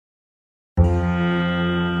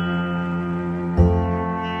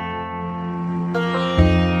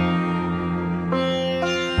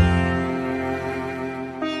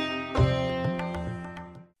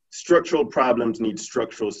structural problems need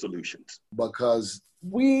structural solutions. Because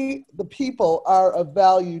we, the people, are of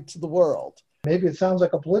value to the world. Maybe it sounds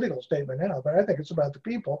like a political statement now, but I think it's about the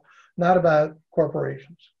people, not about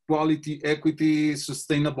corporations. Quality, equity,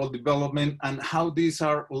 sustainable development, and how these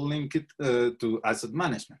are linked to asset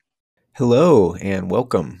management. Hello and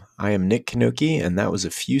welcome. I am Nick Kanoki, and that was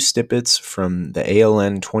a few snippets from the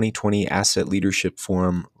ALN 2020 Asset Leadership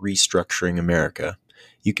Forum Restructuring America.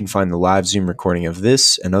 You can find the live Zoom recording of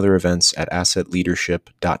this and other events at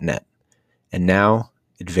assetleadership.net. And now,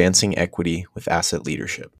 advancing equity with asset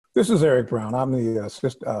leadership. This is Eric Brown. I'm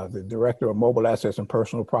the Director of Mobile Assets and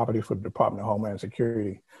Personal Property for the Department of Homeland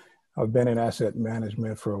Security. I've been in asset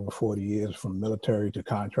management for over 40 years, from military to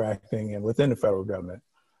contracting and within the federal government.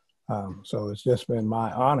 So it's just been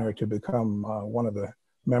my honor to become one of the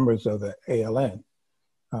members of the ALN.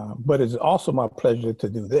 But it's also my pleasure to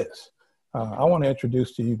do this. I want to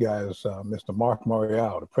introduce to you guys Mr. Mark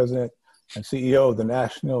Morial, the President and CEO of the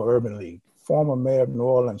National Urban League, former mayor of New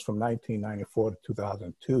Orleans from 1994 to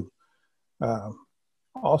 2002.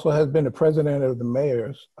 Also has been the president of the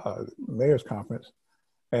Mayor's Conference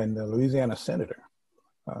and the Louisiana Senator.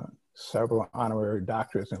 Several honorary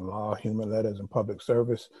doctorates in law, human letters, and public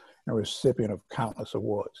service, and recipient of countless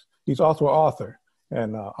awards. He's also an author,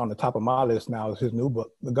 and on the top of my list now is his new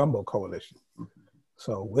book, The Gumbo Coalition.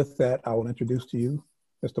 So with that, I will introduce to you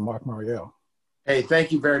Mr. Mark Morial. Hey,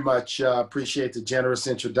 thank you very much. Appreciate the generous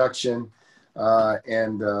introduction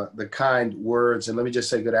and the kind words. And let me just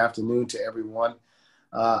say good afternoon to everyone.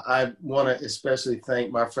 I want to especially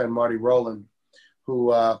thank my friend Marty Rowland,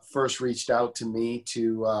 who first reached out to me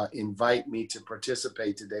to invite me to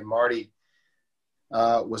participate today. Marty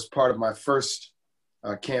was part of my first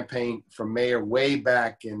campaign for mayor way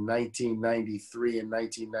back in 1993 and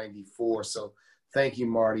 1994. So thank you,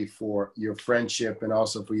 Marty, for your friendship and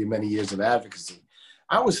also for your many years of advocacy.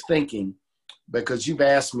 I was thinking, because you've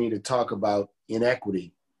asked me to talk about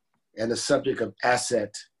inequity and the subject of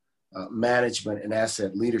asset management and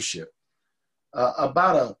asset leadership,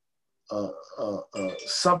 about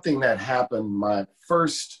something that happened my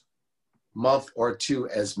first month or two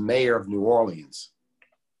as mayor of New Orleans.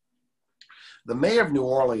 The mayor of New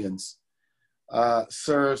Orleans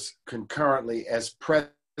serves concurrently as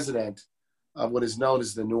president of what is known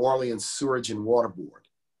as the New Orleans Sewerage and Water Board.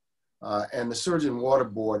 And the Sewerage and Water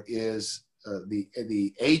Board is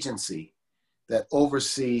the agency that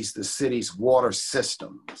oversees the city's water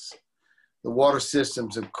systems. The water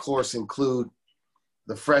systems, of course, include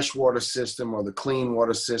the freshwater system or the clean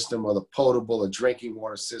water system or the potable or drinking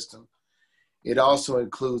water system. It also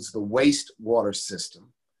includes the wastewater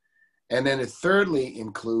system. And then it thirdly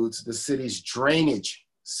includes the city's drainage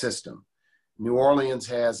system. New Orleans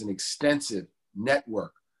has an extensive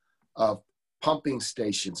network of pumping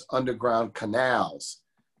stations, underground canals,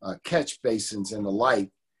 catch basins and the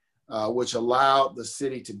like, which allow the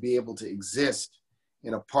city to be able to exist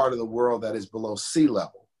in a part of the world that is below sea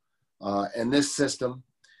level. And this system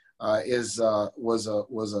was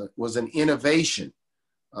an innovation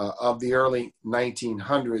of the early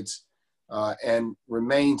 1900s and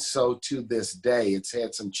remains so to this day. It's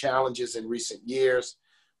had some challenges in recent years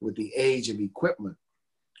with the age of equipment.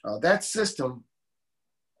 That system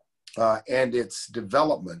and its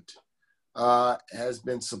development has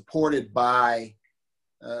been supported by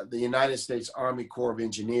the United States Army Corps of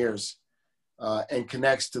Engineers and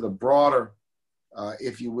connects to the broader,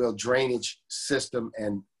 if you will, drainage system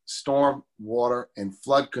and storm water and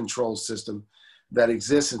flood control system that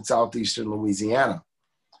exists in southeastern Louisiana.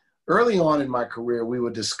 Early on in my career, we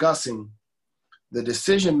were discussing the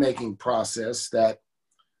decision-making process that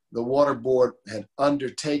the Water Board had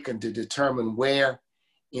undertaken to determine where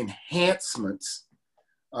enhancements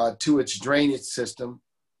to its drainage system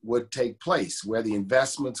would take place, where the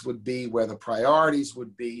investments would be, where the priorities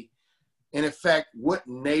would be, in effect, what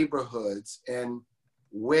neighborhoods and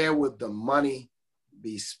where would the money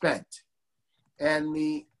be spent. And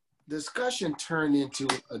the discussion turned into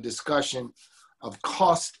a discussion of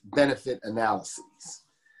cost-benefit analyses.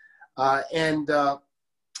 And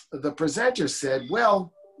the presenter said,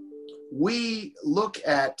 well, we look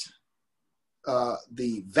at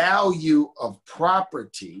the value of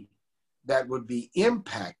property that would be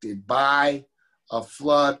impacted by a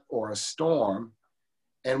flood or a storm,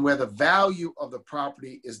 and where the value of the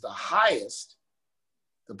property is the highest,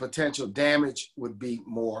 the potential damage would be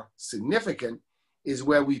more significant, is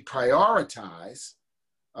where we prioritize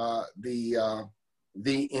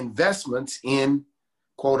the investments in,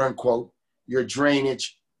 quote unquote, your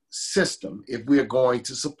drainage system if we are going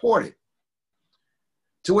to support it.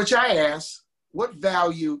 To which I ask, what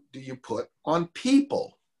value do you put on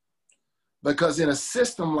people? Because in a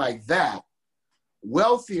system like that,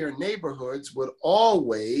 wealthier neighborhoods would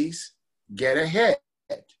always get ahead.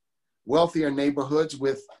 Wealthier neighborhoods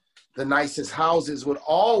with the nicest houses would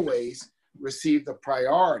always receive the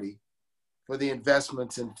priority for the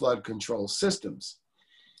investments in flood control systems.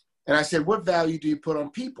 And I said, what value do you put on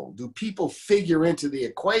people? Do people figure into the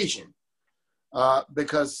equation?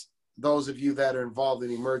 Because those of you that are involved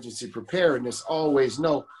in emergency preparedness always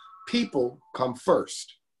know people come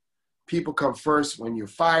first. People come first when you're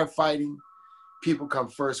firefighting. People come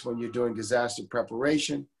first when you're doing disaster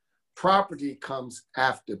preparation. Property comes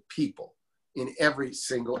after people in every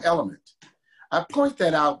single element. I point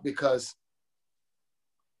that out because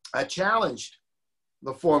I challenged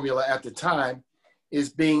the formula at the time as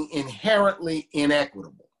being inherently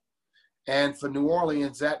inequitable. And for New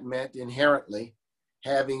Orleans, that meant inherently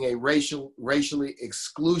having a racially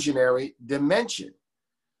exclusionary dimension.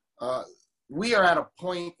 We are at a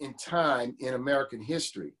point in time in American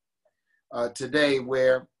history today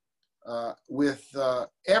where with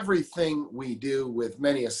everything we do, with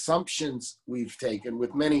many assumptions we've taken,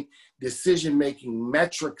 with many decision-making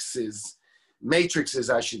matrices,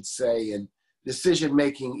 I should say, and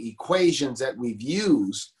decision-making equations that we've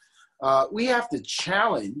used, we have to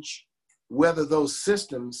challenge whether those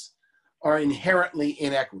systems are inherently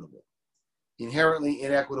inequitable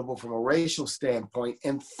from a racial standpoint,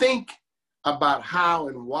 and think about how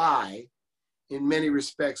and why, in many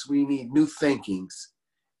respects, we need new thinkings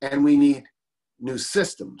and we need new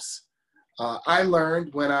systems. I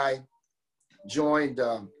learned when I joined,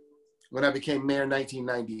 when I became mayor in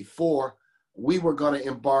 1994, we were going to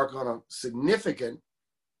embark on a significant,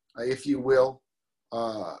 if you will,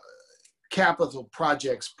 capital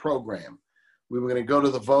projects program. We were going to go to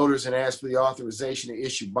the voters and ask for the authorization to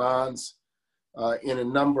issue bonds in a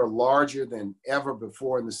number larger than ever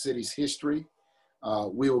before in the city's history.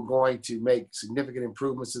 We were going to make significant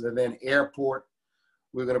improvements to the then airport.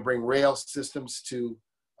 We were going to bring rail systems to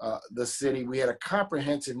the city. We had a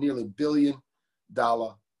comprehensive, nearly $1 billion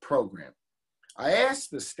program. I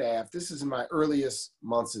asked the staff, this is in my earliest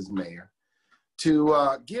months as mayor,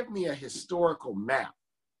 to give me a historical map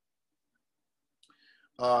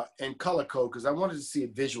and color code, because I wanted to see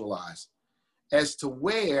it visualized, as to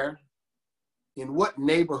where, in what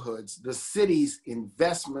neighborhoods, the city's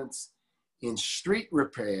investments in street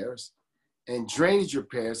repairs and drainage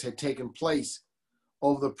repairs had taken place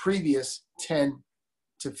over the previous 10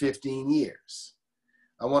 to 15 years.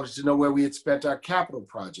 I wanted to know where we had spent our capital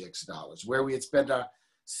projects dollars, where we had spent our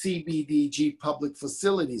CBDG public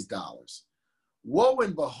facilities dollars. Woe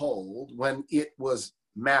and behold, when it was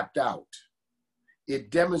mapped out,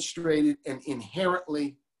 it demonstrated an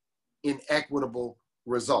inherently inequitable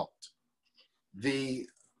result. The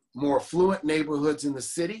more affluent neighborhoods in the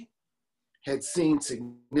city had seen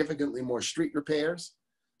significantly more street repairs,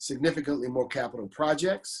 significantly more capital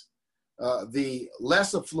projects. The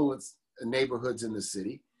less affluent neighborhoods in the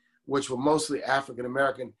city, which were mostly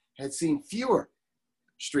African-American, had seen fewer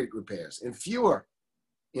street repairs and fewer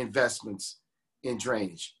investments in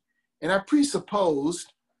drainage. And I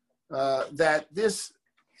presupposed that this,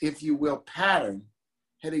 if you will, pattern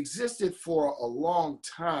had existed for a long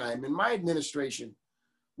time, and my administration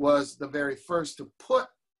was the very first to put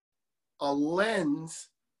a lens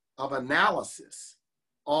of analysis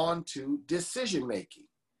onto decision-making.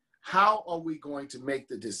 How are we going to make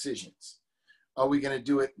the decisions? Are we going to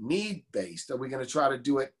do it need-based? Are we going to try to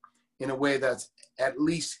do it in a way that's at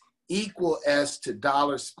least equal as to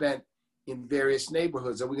dollars spent in various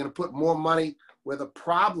neighborhoods? Are we going to put more money where the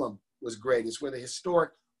problem was greatest, where the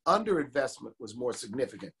historic underinvestment was more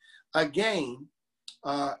significant? Again,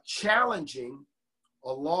 challenging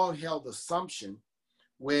a long-held assumption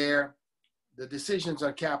where the decisions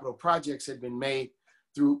on capital projects had been made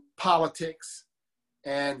through politics,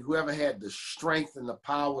 and whoever had the strength and the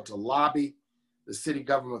power to lobby the city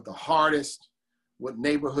government the hardest, what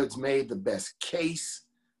neighborhoods made the best case.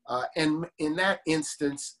 And in that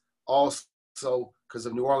instance, also because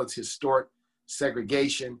of New Orleans' historic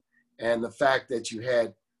segregation and the fact that you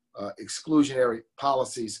had exclusionary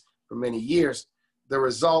policies for many years, the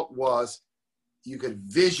result was you could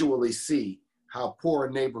visually see how poor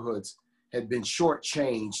neighborhoods had been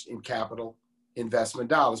shortchanged in capital investment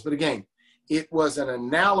dollars. But again, it was an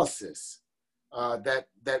analysis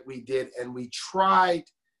that we did, and we tried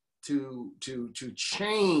to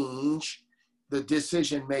change the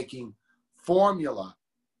decision-making formula.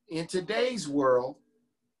 In today's world,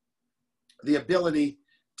 the ability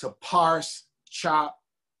to parse, chop,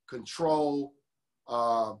 control,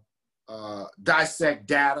 dissect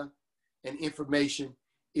data and information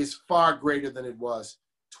is far greater than it was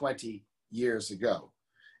 20 years ago.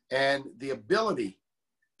 and the ability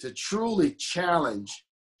to truly challenge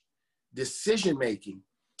decision-making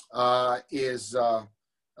and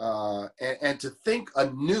to think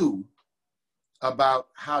anew about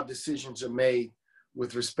how decisions are made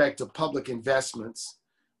with respect to public investments,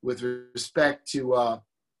 with respect to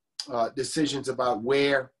decisions about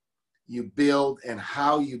where you build and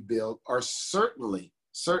how you build are certainly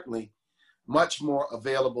much more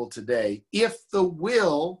available today if the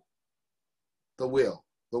will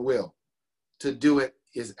to do it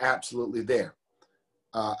is absolutely there.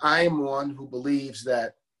 I am one who believes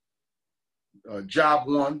that job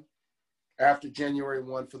one after January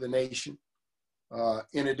 1 for the nation,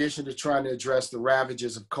 in addition to trying to address the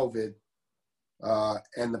ravages of COVID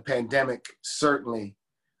and the pandemic, certainly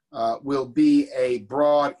will be a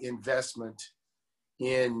broad investment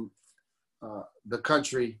in the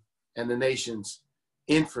country and the nation's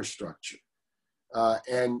infrastructure.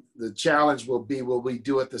 And the challenge will be, will we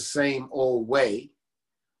do it the same old way,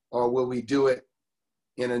 or will we do it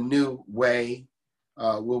in a new way?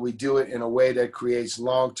 Will we do it in a way that creates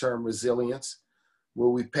long-term resilience?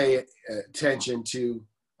 Will we pay attention to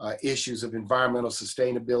issues of environmental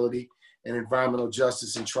sustainability and environmental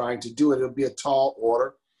justice in trying to do it? It'll be a tall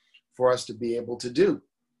order for us to be able to do.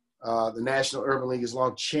 The National Urban League has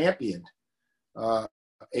long championed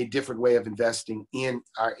a different way of investing in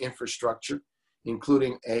our infrastructure,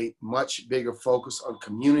 including a much bigger focus on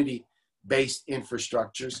community-based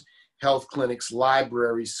infrastructures, health clinics,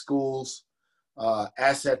 libraries, schools,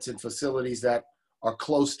 assets and facilities that are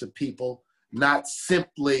close to people, not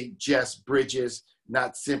simply just bridges,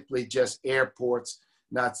 not simply just airports,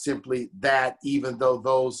 not simply that, even though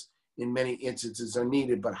those in many instances are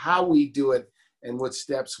needed, but how we do it and what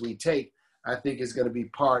steps we take, I think is going to be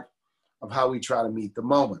part of how we try to meet the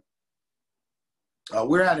moment.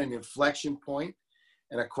 We're at an inflection point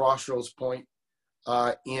and a crossroads point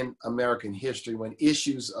in American history when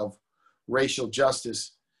issues of racial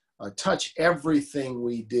justice touch everything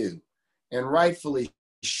we do, and rightfully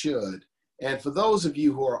should. And for those of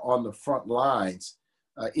you who are on the front lines,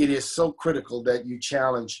 it is so critical that you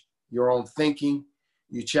challenge your own thinking,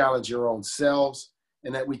 you challenge your own selves,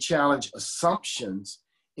 and that we challenge assumptions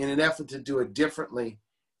in an effort to do it differently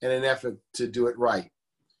and an effort to do it right.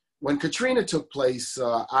 When Katrina took place,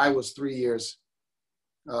 I was 3 years,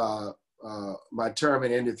 my term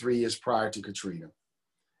had ended 3 years prior to Katrina.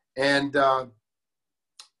 And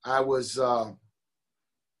I was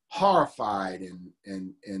horrified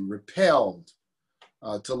and repelled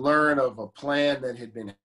to learn of a plan that had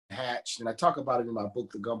been hatched, and I talk about it in my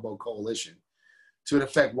book, The Gumbo Coalition, to in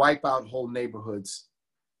effect wipe out whole neighborhoods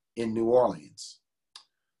in New Orleans,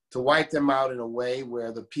 to wipe them out in a way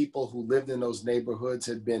where the people who lived in those neighborhoods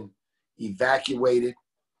had been evacuated,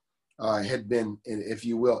 had been, if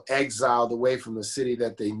you will, exiled away from the city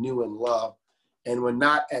that they knew and loved, and were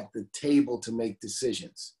not at the table to make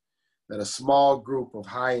decisions, that a small group of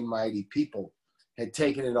high and mighty people had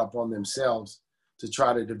taken it up on themselves to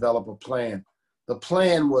try to develop a plan. The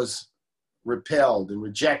plan was repelled and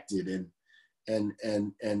rejected and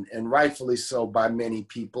rightfully so by many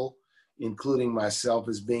people, including myself,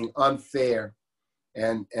 as being unfair.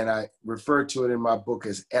 And I refer to it in my book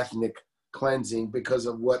as ethnic cleansing because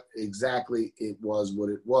of what exactly it was, what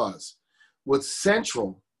it was. What's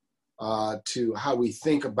central to how we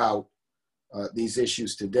think about these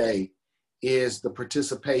issues today is the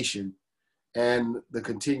participation and the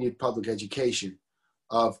continued public education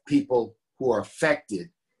of people who are affected,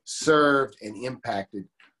 served, and impacted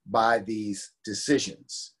by these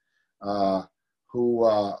decisions,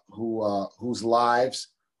 whose lives,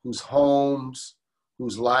 whose homes,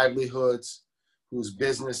 whose livelihoods, whose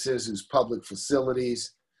businesses, whose public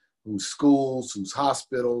facilities, whose schools, whose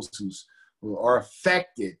hospitals, who are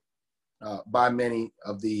affected by many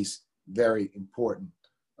of these very important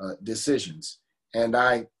decisions. And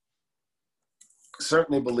I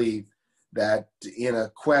certainly believe that in a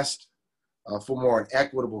quest for more an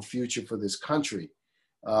equitable future for this country,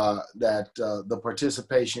 that the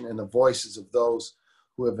participation and the voices of those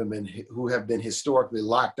who have been historically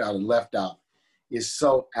locked out and left out is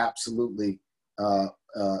so absolutely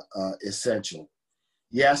essential.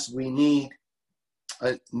 Yes, we need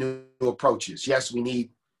new approaches. Yes, we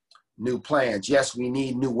need new plans. Yes, we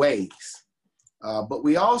need new ways. But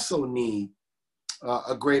we also need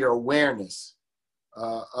a greater awareness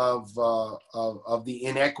of the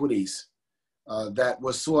inequities that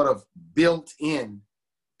was sort of built in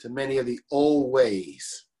to many of the old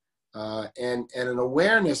ways, and an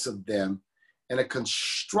awareness of them, and a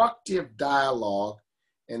constructive dialogue,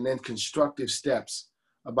 and then constructive steps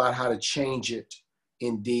about how to change it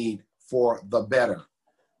indeed for the better.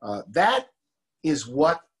 That is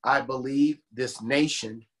what I believe this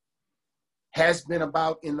nation has been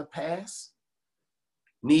about in the past,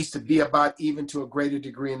 needs to be about even to a greater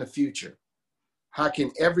degree in the future. How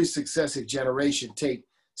can every successive generation take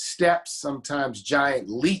steps, sometimes giant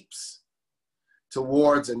leaps,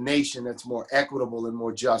 towards a nation that's more equitable and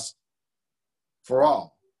more just for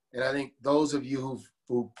all? And I think those of you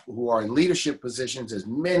who are in leadership positions, as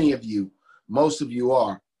many of you, most of you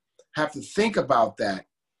are, have to think about that.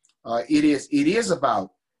 It is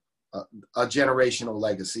about a generational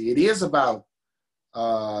legacy. It is about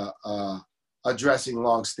addressing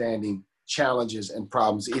longstanding challenges and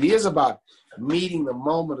problems. It is about meeting the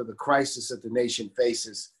moment of the crisis that the nation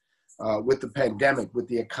faces with the pandemic, with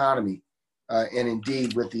the economy, and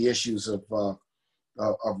indeed with the issues of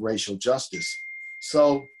racial justice.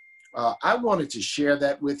 So I wanted to share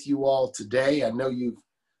that with you all today. I know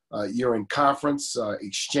you're in conference,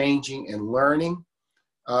 exchanging and learning,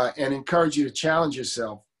 and encourage you to challenge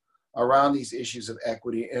yourself around these issues of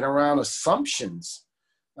equity and around assumptions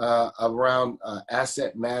around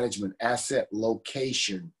asset management, asset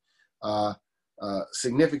location,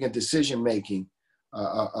 significant decision-making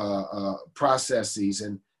processes,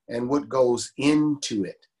 and what goes into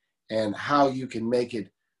it, and how you can make it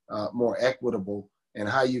more equitable, and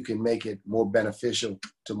how you can make it more beneficial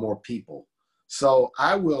to more people. So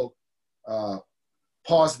I will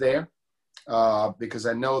pause there because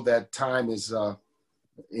I know that time is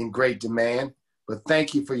in great demand. But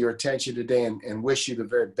thank you for your attention today, and wish you the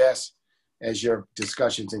very best as your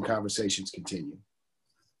discussions and conversations continue.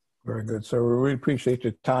 Very good. So we really appreciate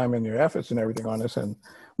your time and your efforts and everything on this. And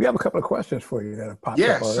we have a couple of questions for you that have popped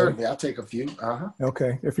up already. Certainly. I'll take a few.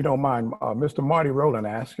 Okay. If you don't mind, Mr. Marty Rowland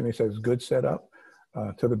asked, and he says, good setup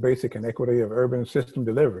to the basic and equity of urban system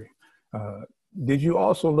delivery. Did you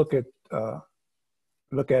also look at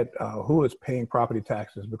who is paying property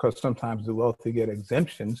taxes? Because sometimes the wealthy get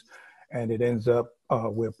exemptions, and it ends up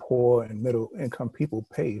where poor and middle income people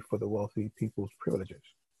pay for the wealthy people's privileges.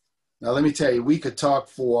 Now, let me tell you, we could talk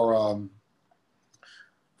for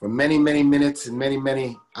many, many minutes and many,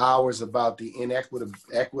 many hours about the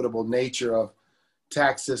equitable nature of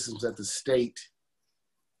tax systems at the state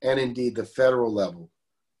and indeed the federal level,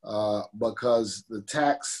 because the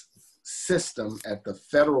tax system at the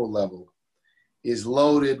federal level is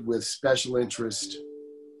loaded with special interest,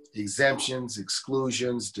 exemptions,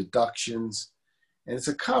 exclusions, deductions, and it's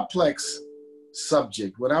a complex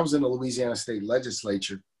subject. When I was in the Louisiana State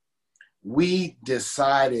Legislature, we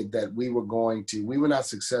decided that we were not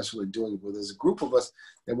successfully doing it, but there's a group of us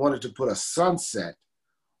that wanted to put a sunset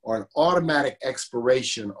or an automatic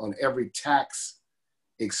expiration on every tax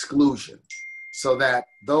exclusion, so that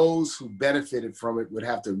those who benefited from it would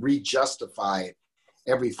have to re-justify it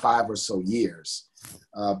every 5 or so years.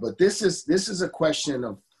 But this is a question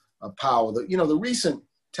of power. The recent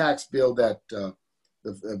tax bill that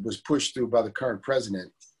was pushed through by the current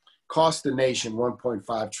president cost the nation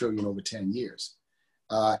 $1.5 trillion over 10 years.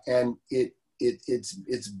 And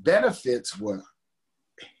its benefits were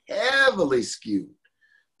heavily skewed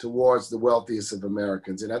towards the wealthiest of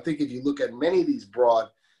Americans. And I think if you look at many of these broad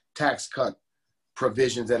tax cut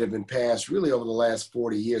provisions that have been passed really over the last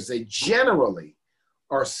 40 years, they generally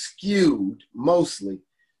are skewed mostly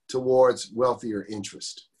towards wealthier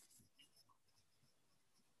interest.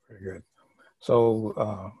 Very good.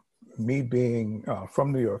 So me being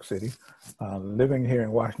from New York City, living here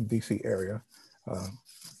in Washington, D.C. area,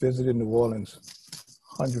 visited New Orleans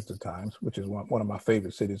hundreds of times, which is one of my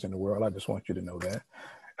favorite cities in the world. I just want you to know that.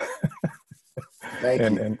 Thank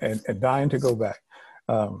you. And dying to go back.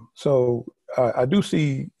 So I do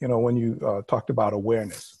see, when you talked about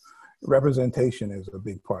awareness, representation is a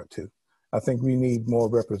big part too. I think we need more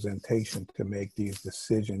representation to make these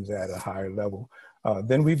decisions at a higher level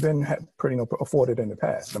than we've been afforded in the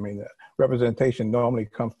past. I mean, representation normally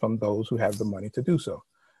comes from those who have the money to do so.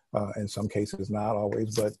 In some cases, not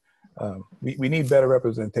always, but we need better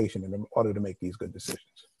representation in order to make these good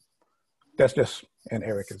decisions. That's just an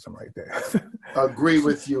Ericism right there. Agree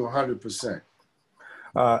with you 100%.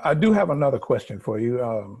 I do have another question for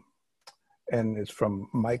you, and it's from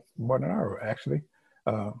Mike Bernard, actually.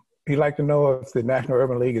 He'd like to know if the National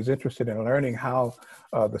Urban League is interested in learning how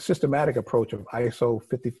the systematic approach of ISO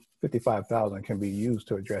 55000 can be used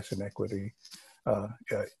to address inequity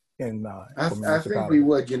in I think we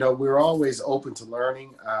would. We're always open to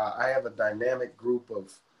learning. I have a dynamic group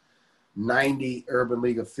of 90 Urban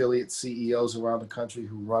League affiliate CEOs around the country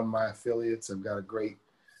who run my affiliates. I've got a great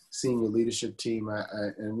senior leadership team,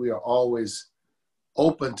 and we are always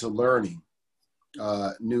open to learning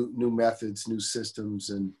new methods, new systems,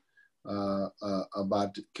 and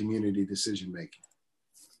about community decision making.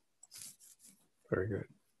 Very good.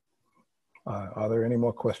 Are there any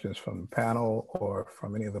more questions from the panel or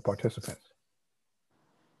from any of the participants?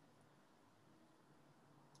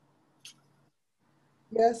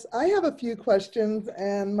 Yes, I have a few questions.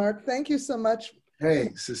 And Mark, thank you so much. Hey,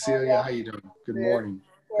 Cecilia, how you doing? Good morning.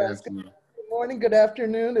 Good afternoon. Good morning, good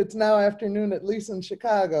afternoon. It's now afternoon, at least in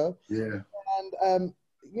Chicago. Yeah. And,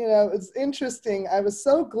 you know, it's interesting. I was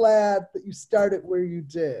so glad that you started where you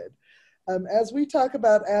did. As we talk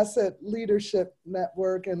about asset leadership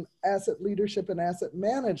network and asset leadership and asset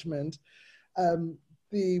management,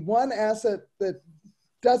 the one asset that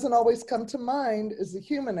doesn't always come to mind is the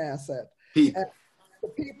human asset. People. The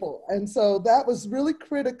people. And so that was really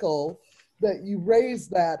critical that you raised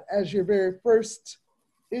that as your very first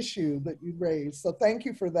issue that you raised. So thank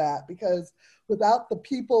you for that, because without the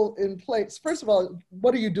people in place, first of all,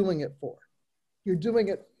 what are you doing it for? You're doing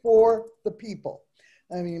it for the people.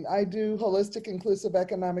 I mean, I do holistic inclusive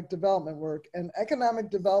economic development work, and economic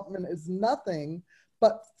development is nothing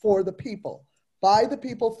but for the people, by the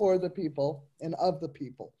people, for the people, and of the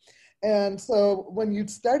people. And so when you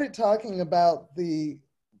started talking about the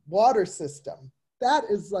water system, that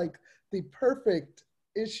is like the perfect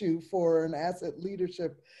issue for an asset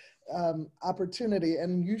leadership opportunity.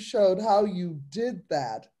 And you showed how you did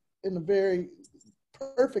that in a very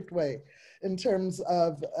perfect way in terms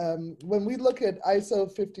of when we look at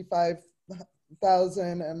ISO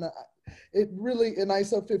 55000 and it really in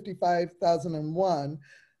ISO 55001,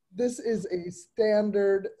 this is a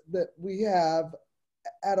standard that we have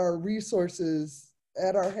at our resources,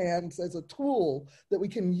 at our hands as a tool that we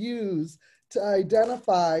can use to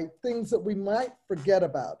identify things that we might forget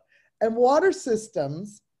about. And water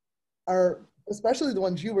systems are, especially the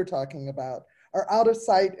ones you were talking about, are out of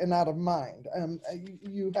sight and out of mind.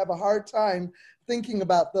 You have a hard time thinking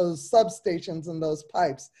about those substations and those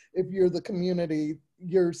pipes if you're the community,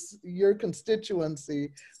 your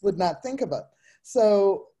constituency would not think of it.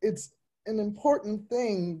 So it's an important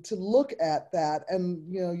thing to look at that. And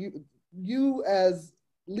you know, you as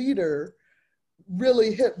leader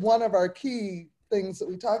really hit one of our key things that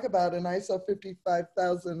we talk about in ISO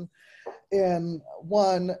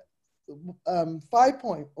 55001.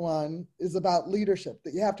 5.1 is about leadership,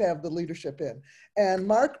 that you have to have the leadership in.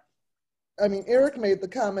 And Eric made the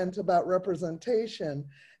comment about representation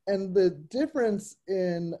and the difference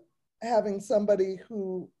in having somebody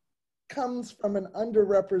who comes from an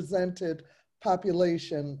underrepresented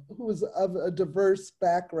population, who is of a diverse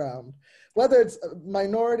background, whether it's a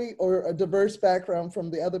minority or a diverse background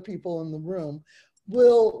from the other people in the room,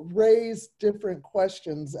 will raise different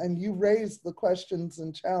questions, and you raised the questions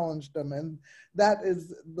and challenged them. And that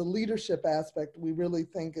is the leadership aspect we really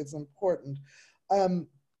think is important.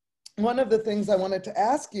 One of the things I wanted to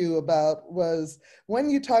ask you about was when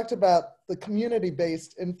you talked about the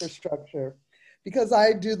community-based infrastructure, because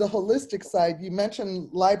I do the holistic side, you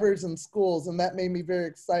mentioned libraries and schools, and that made me very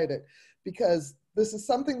excited because this is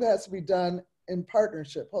something that has to be done in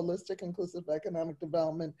partnership. Holistic inclusive economic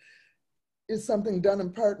development is something done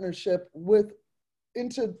in partnership with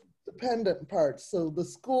interdependent parts. So the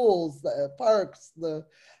schools, the parks, the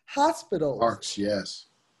hospitals. Parks, yes.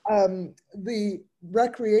 The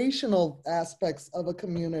recreational aspects of a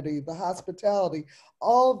community, the hospitality,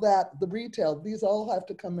 all that, the retail, these all have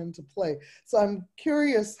to come into play. So I'm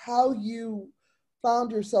curious how you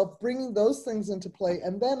found yourself bringing those things into play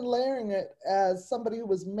and then layering it as somebody who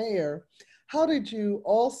was mayor. How did you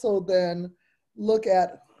also then look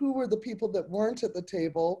at who were the people that weren't at the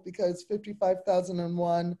table? Because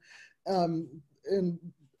 55001 in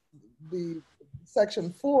the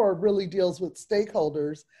section 4 really deals with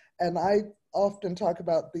stakeholders. And I often talk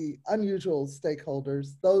about the unusual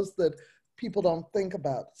stakeholders, those that people don't think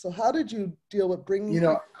about. So how did you deal with bringing? You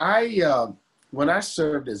know, when I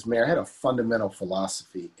served as mayor, I had a fundamental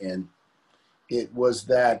philosophy, and it was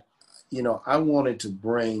that, you know, I wanted to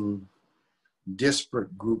bring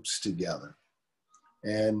disparate groups together.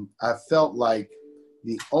 And I felt like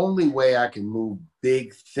the only way I can move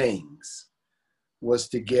big things was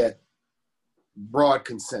to get broad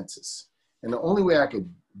consensus. And the only way I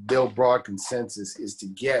could build broad consensus is to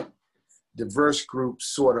get diverse groups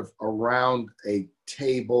sort of around a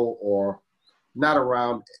table, or not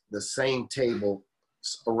around the same table,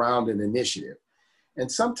 around an initiative. And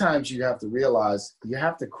sometimes you have to realize you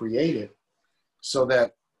have to create it so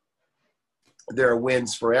that there are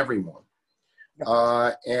wins for everyone.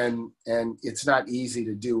 And it's not easy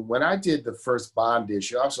to do. When I did the first bond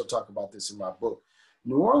issue, I also talk about this in my book,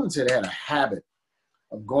 New Orleans had a habit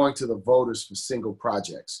of going to the voters for single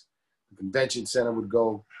projects. The convention center would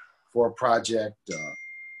go for a project,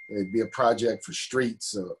 it'd be a project for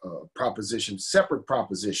streets, propositions, separate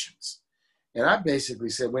propositions. And I basically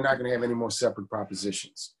said, we're not going to have any more separate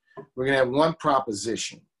propositions. We're going to have one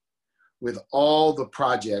proposition with all the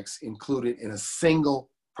projects included in a single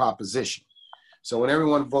proposition. So when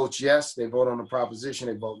everyone votes yes, they vote on the proposition,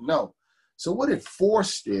 they vote no. So what it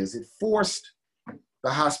forced is, it forced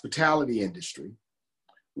the hospitality industry,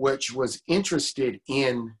 which was interested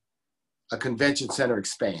in a convention center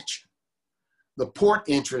expansion, the port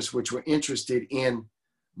interests, which were interested in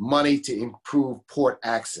money to improve port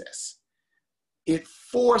access. It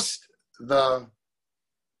forced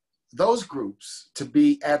those groups to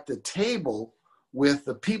be at the table with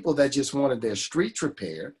the people that just wanted their streets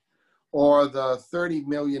repaired, or the 30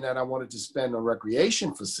 million that I wanted to spend on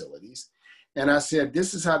recreation facilities. And I said,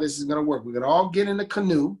 this is how this is going to work. We're going to all get in a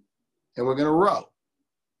canoe and we're going to row.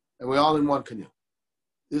 And we're all in one canoe.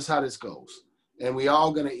 This is how this goes. And we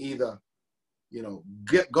all going to either,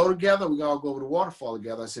 go together, we're going to all go over the waterfall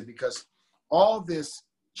together. I said, because all this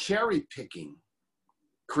cherry picking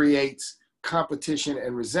creates competition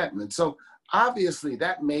and resentment. So obviously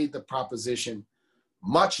that made the proposition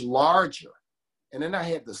much larger. And then I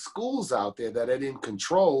had the schools out there that I didn't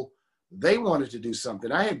control. They wanted to do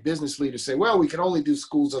something. I had business leaders say, well, we can only do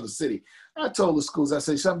schools of the city. I told the schools, I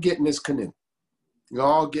said, so I'm getting this canoe. You're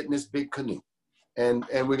all getting this big canoe. And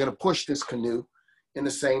we're going to push this canoe in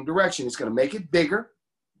the same direction. It's going to make it bigger.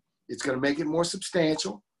 It's going to make it more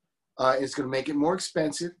substantial. It's going to make it more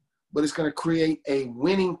expensive, but it's going to create a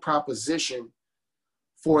winning proposition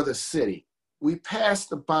for the city. We passed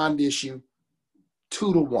the bond issue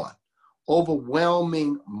 2-1,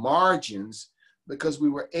 overwhelming margins, because we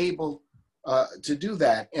were able to do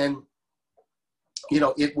that. And,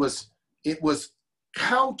 it was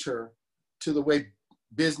counter to the way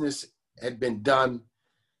business had been done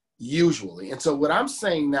usually. And so what I'm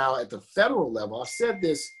saying now at the federal level, I've said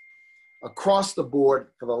this across the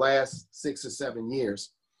board for the last 6 or 7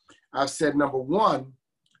 years. I've said, number one,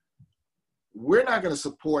 we're not going to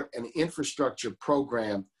support an infrastructure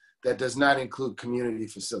program that does not include community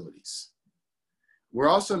facilities. We're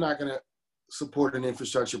also not going to support an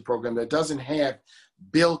infrastructure program that doesn't have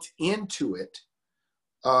built into it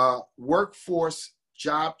workforce,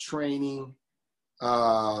 job training,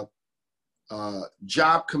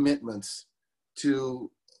 job commitments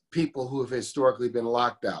to people who have historically been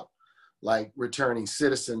locked out, like returning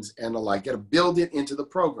citizens and the like. Got to build it into the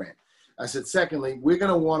program. I said, secondly, we're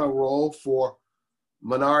going to want a role for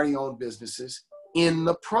minority-owned businesses in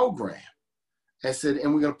the program. I said,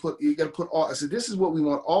 and you got to put all, I said, this is what we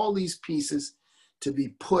want, all these pieces to be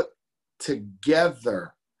put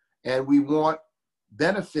together. And we want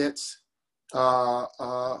benefits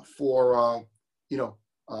for,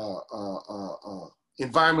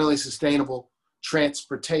 environmentally sustainable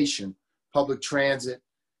transportation, public transit,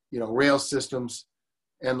 rail systems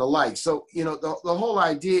and the like. So, the whole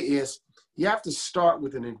idea is you have to start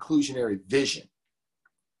with an inclusionary vision,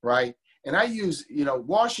 right? And I use,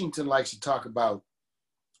 Washington likes to talk about,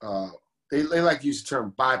 they like to use the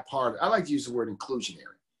term bipartisan. I like to use the word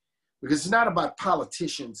inclusionary, because it's not about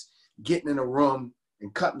politicians getting in a room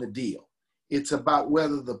and cutting a deal. It's about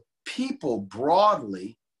whether the people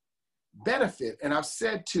broadly benefit. And I've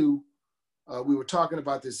said we were talking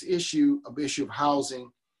about this issue of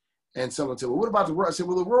housing, and someone said, well, what about the rural? I said,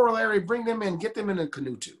 well, the rural area, bring them in, get them in a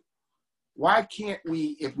canoe too. Why can't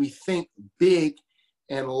we, if we think big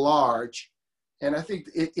and large? And I think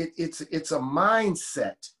it's a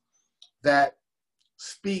mindset that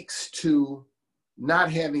speaks to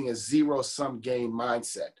not having a zero-sum game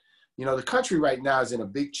mindset. The country right now is in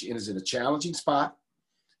a challenging spot,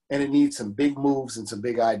 and it needs some big moves and some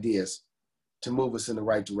big ideas to move us in the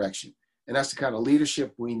right direction. And that's the kind of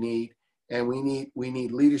leadership we need. And we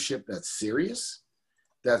need leadership that's serious,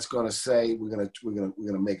 that's going to say we're going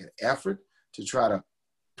to make an effort to try to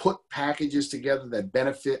put packages together that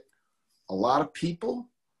benefit a lot of people.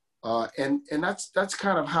 And that's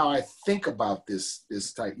kind of how I think about this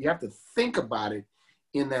type. You have to think about it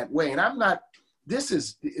in that way. And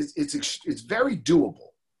it's very doable.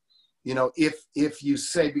 If you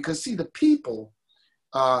say, because see, the people,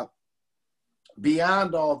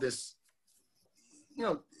 beyond all this,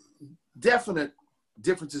 definite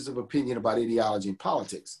differences of opinion about ideology and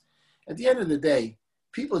politics, at the end of the day,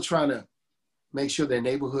 people are trying to make sure their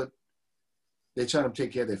neighborhood, they're trying to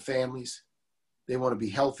take care of their families. They want to be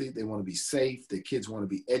healthy. They want to be safe. Their kids want to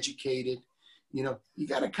be educated. You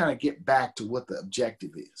got to kind of get back to what the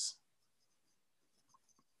objective is.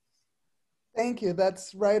 Thank you.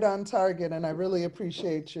 That's right on target, and I really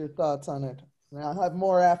appreciate your thoughts on it. And I'll have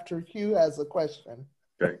more after Hugh has a question.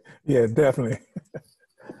 Okay. Yeah, definitely.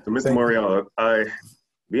 So, Mr. Morial,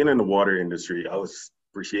 being in the water industry, I was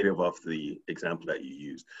appreciative of the example that you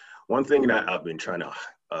used. one thing that I've been trying to,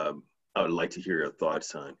 I would like to hear your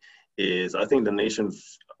thoughts on is I think the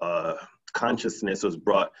nation's consciousness was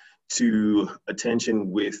brought to attention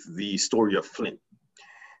with the story of Flint.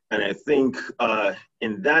 And I think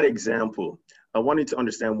in that example, I wanted to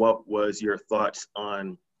understand what was your thoughts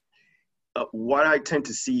on what I tend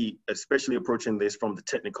to see, especially approaching this from the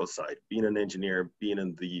technical side, being an engineer, being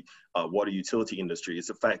in the water utility industry, is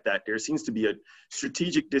the fact that there seems to be a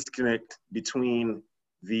strategic disconnect between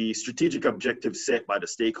the strategic objectives set by the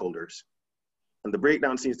stakeholders. And the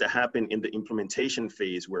breakdown seems to happen in the implementation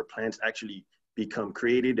phase where plans actually become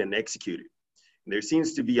created and executed. And there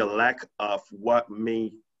seems to be a lack of what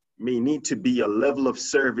may need to be a level of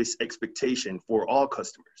service expectation for all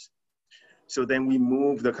customers. So then we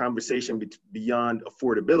move the conversation beyond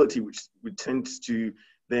affordability, which tends to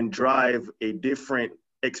then drive a different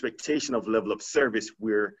expectation of level of service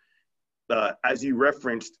where, as you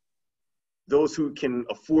referenced, those who can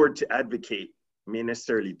afford to advocate may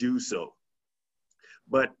necessarily do so.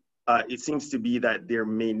 But it seems to be that there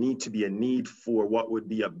may need to be a need for what would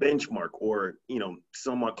be a benchmark or,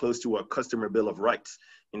 somewhat close to a customer bill of rights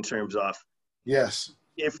in terms of, yes,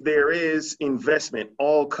 if there is investment,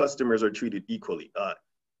 all customers are treated equally.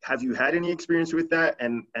 Have you had any experience with that?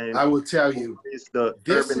 And I will tell you, is the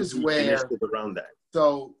this urban is where, initiative around that?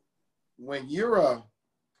 so when you're a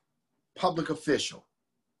public official,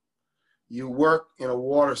 you work in a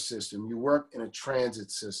water system, you work in a transit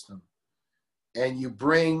system, and you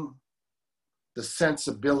bring the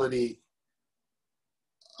sensibility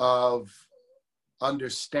of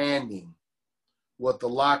understanding what the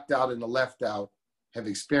locked out and the left out have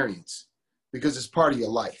experienced, because it's part of your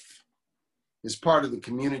life. It's part of the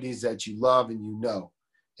communities that you love and you know.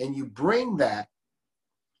 And you bring that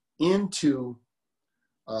into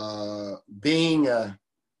being an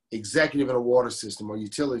executive in a water system or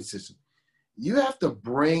utility system. You have to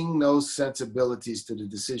bring those sensibilities to the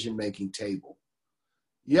decision-making table.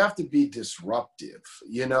 You have to be disruptive,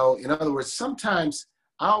 In other words, sometimes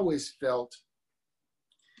I always felt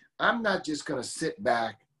I'm not just going to sit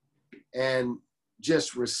back and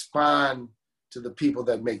just respond to the people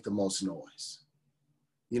that make the most noise.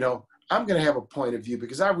 I'm going to have a point of view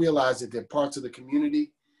because I realize that there are parts of the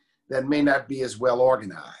community that may not be as well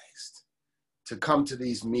organized to come to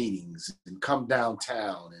these meetings and come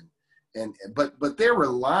downtown but they're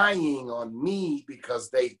relying on me because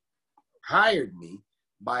they hired me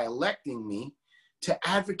by electing me to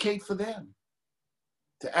advocate for them.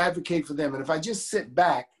 And if I just sit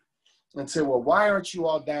back and say, well, why aren't you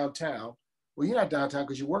all downtown? Well, you're not downtown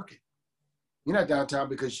because you're working. You're not downtown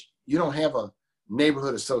because you don't have a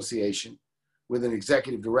neighborhood association with an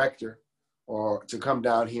executive director or to come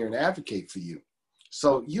down here and advocate for you.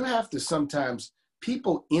 So you have to sometimes,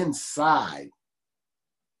 people inside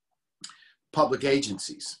public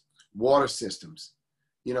agencies, water systems,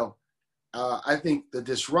 I think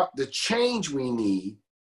the change we need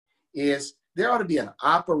is there ought to be an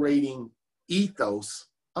operating ethos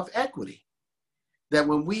of equity. That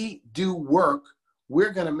when we do work,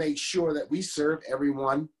 we're going to make sure that we serve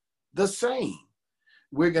everyone the same.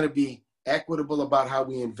 We're going to be equitable about how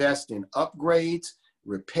we invest in upgrades,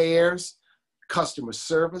 repairs, customer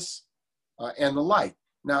service, and the like.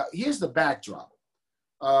 Now, here's the backdrop.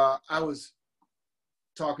 I was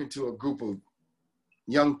talking to a group of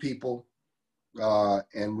young people,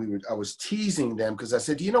 and I was teasing them because I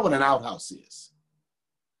said, do you know what an outhouse is?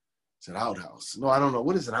 I said, outhouse? No, I don't know.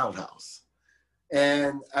 What is an outhouse?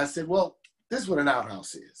 And I said, well, this is what an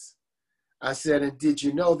outhouse is. I said, and did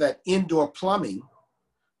you know that indoor plumbing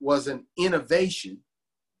was an innovation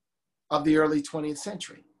of the early 20th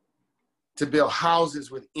century? To build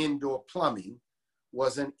houses with indoor plumbing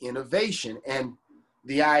was an innovation. And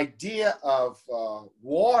the idea of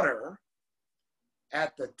water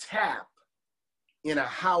at the tap in a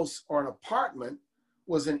house or an apartment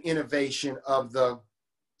was an innovation of the,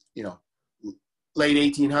 late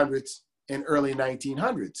 1800s and early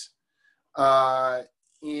 1900s.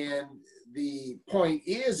 And the point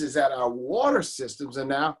is that our water systems are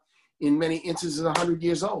now, in many instances, 100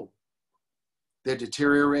 years old. They're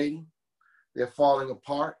deteriorating. They're falling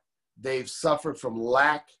apart. They've suffered from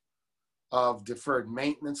lack of deferred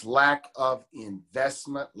maintenance, lack of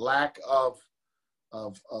investment, lack of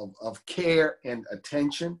care and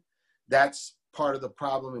attention. That's part of the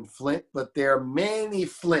problem in Flint, but there are many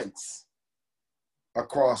Flints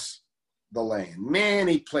across the land,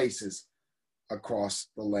 many places across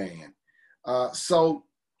the land. So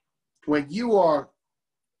when you are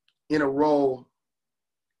in a role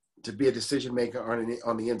to be a decision maker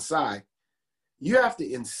on the inside, you have to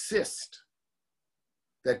insist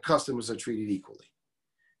that customers are treated equally.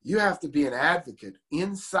 You have to be an advocate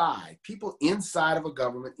inside. People inside of a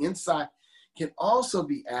government, inside, can also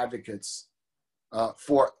be advocates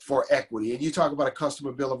for equity. And you talk about a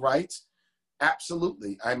customer bill of rights.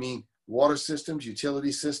 Absolutely. I mean, water systems,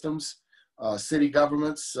 utility systems, city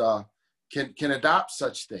governments can adopt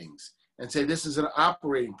such things and say, this is an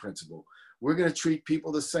operating principle. We're going to treat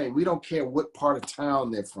people the same. We don't care what part of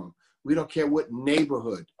town they're from. We don't care what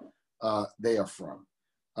neighborhood they are from.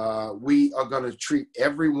 We are going to treat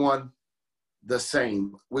everyone the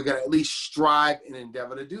same. We're going to at least strive and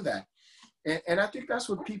endeavor to do that. And I think that's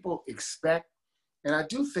what people expect. And I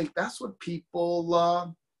do think that's what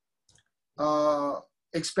people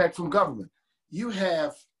expect from government. You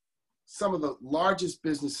have some of the largest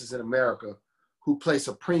businesses in America who place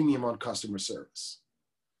a premium on customer service.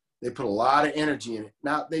 They put a lot of energy in it.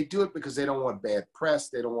 Now, they do it because they don't want bad press.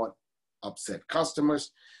 They don't want upset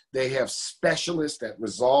customers. They have specialists that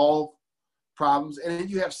resolve problems. And then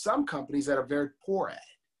you have some companies that are very poor at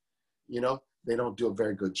it. You know, they don't do a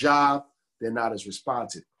very good job. They're not as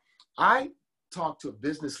responsive. I talked to a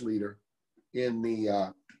business leader in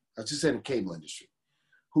the, just in the cable industry,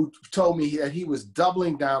 who told me that he was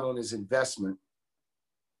doubling down on his investment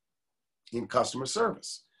in customer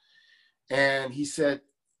service. And he said,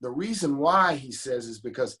 the reason why, he says, is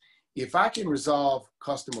because if I can resolve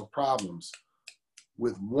customer problems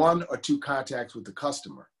with 1 or 2 contacts with the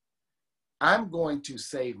customer, I'm going to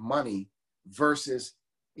save money versus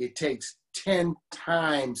it takes 10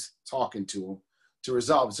 times talking to them to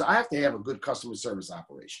resolve it. So I have to have a good customer service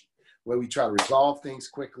operation where we try to resolve things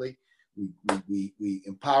quickly. We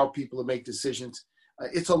empower people to make decisions.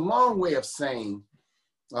 It's a long way of saying,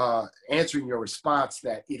 answering your response,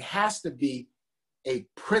 that it has to be a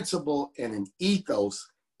principle and an ethos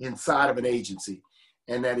inside of an agency.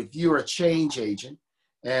 And that if you're a change agent,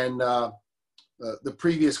 and the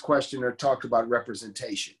previous questioner talked about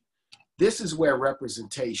representation, this is where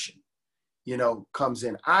representation, you know, comes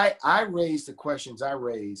in. I raised the questions I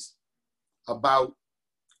raised about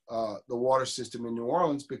the water system in New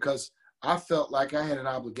Orleans because I felt like I had an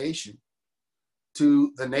obligation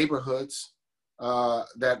to the neighborhoods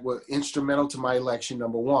that were instrumental to my election,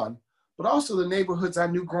 number one, but also the neighborhoods I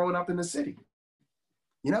knew growing up in the city.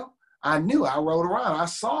 You know, I rode around, I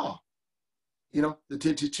saw, you know, the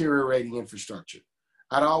deteriorating infrastructure.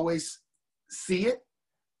 I'd always see it,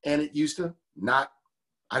 and it used to not,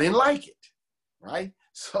 I didn't like it, right?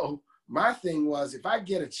 So my thing was, if I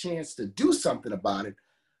get a chance to do something about it,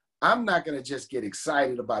 I'm not gonna just get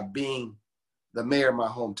excited about being the mayor of my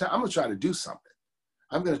hometown. I'm gonna try to do something.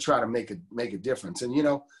 I'm gonna try to make a difference. And you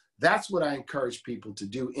know, that's what I encourage people to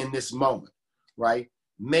do in this moment, right?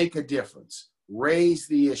 Make a difference, raise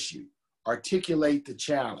the issue, articulate the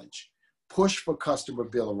challenge, push for customer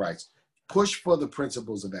bill of rights, push for the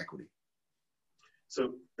principles of equity.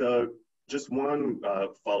 So just one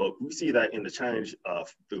follow-up. We see that in the challenge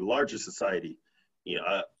of the larger society, you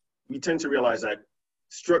know, we tend to realize that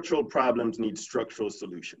structural problems need structural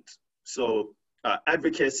solutions. So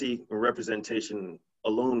advocacy and representation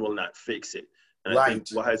alone will not fix it. And Right. I think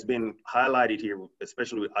what has been highlighted here,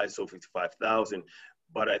 especially with ISO 55000,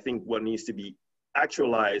 but I think what needs to be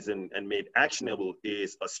actualized and made actionable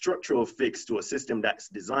is a structural fix to a system that's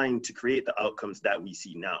designed to create the outcomes that we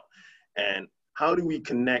see now. And how do we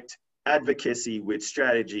connect advocacy with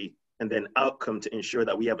strategy and then outcome to ensure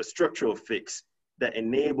that we have a structural fix that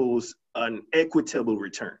enables an equitable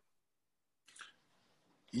return?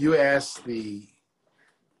 You asked the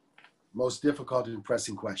most difficult and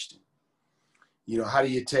pressing question. You know, how do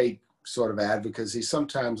you take sort of advocacy,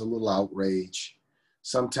 sometimes a little outrage,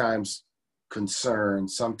 sometimes concern,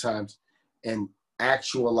 sometimes, and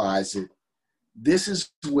actualize it? This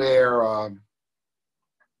is where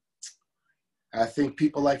I think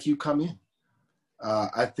people like you come in.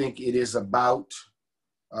 I think it is about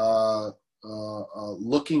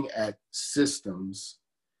looking at systems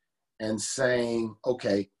and saying,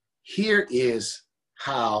 okay, here is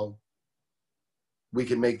how we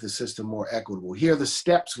can make the system more equitable. Here are the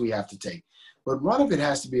steps we have to take. But one of it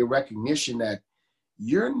has to be a recognition that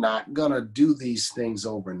you're not gonna do these things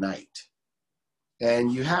overnight. And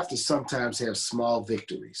you have to sometimes have small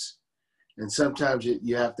victories. And sometimes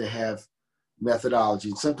you have to have methodology.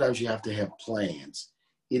 And sometimes you have to have plans.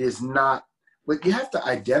 It is not, but you have to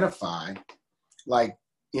identify, like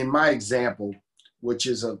in my example, which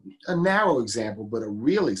is a narrow example, but a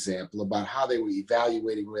real example about how they were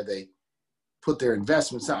evaluating where they put their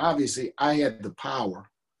investments. Now, obviously, I had the power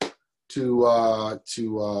to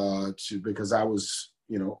because I was,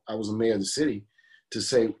 you know, I was a mayor of the city, to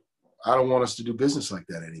say, I don't want us to do business like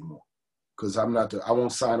that anymore, because I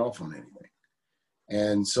won't sign off on anything.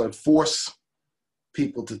 And so it forced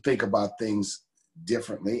people to think about things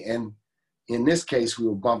differently. And in this case, we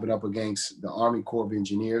were bumping up against the Army Corps of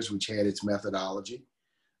Engineers, which had its methodology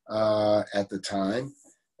at the time.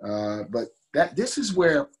 But this is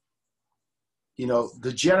where, you know,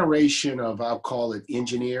 the generation of, I'll call it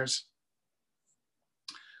engineers,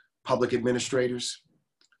 public administrators,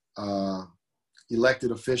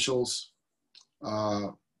 elected officials,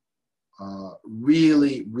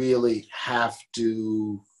 really, really have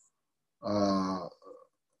to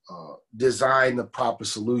design the proper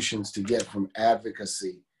solutions to get from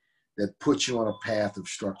advocacy that puts you on a path of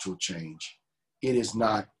structural change. It is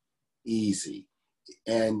not easy.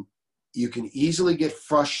 And you can easily get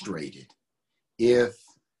frustrated if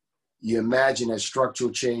you imagine that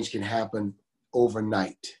structural change can happen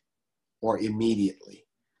overnight or immediately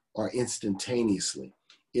or instantaneously.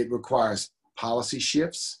 It requires policy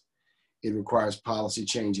shifts. It requires policy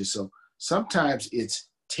changes. So sometimes it's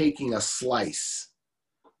taking a slice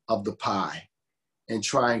of the pie and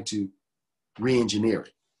trying to re-engineer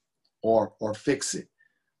it or fix it.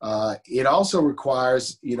 It also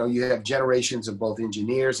requires, you know, you have generations of both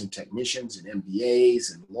engineers and technicians and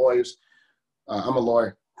MBAs and lawyers. I'm a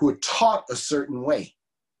lawyer, who are taught a certain way.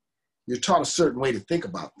 You're taught a certain way to think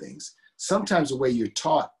about things. Sometimes the way you're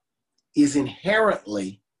taught is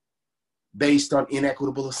inherently based on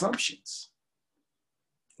inequitable assumptions.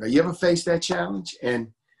 Now, you ever face that challenge?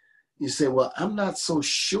 And you say, well, I'm not so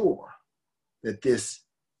sure that this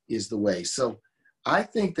is the way. So I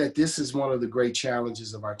think that this is one of the great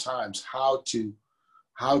challenges of our times, how to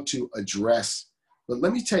address. But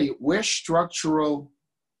let me tell you, where structural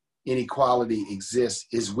inequality exists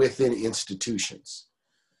is within institutions.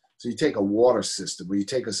 So you take a water system, or you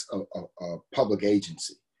take a public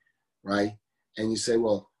agency, right? And you say,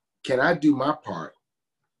 well, can I do my part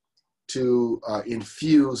to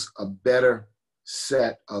infuse a better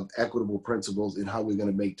set of equitable principles in how we're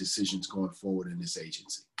going to make decisions going forward in this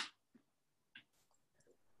agency?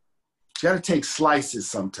 You got to take slices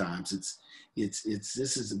sometimes.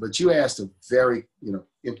 But you asked a very, you know,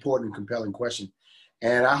 important and compelling question.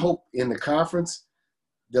 And I hope in the conference,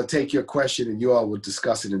 they'll take your question and you all will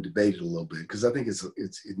discuss it and debate it a little bit, because I think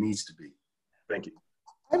it needs to be. Thank you.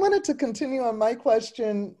 I wanted to continue on my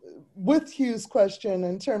question with Hugh's question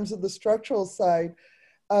in terms of the structural side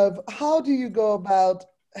of how do you go about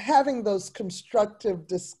having those constructive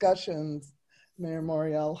discussions, Mayor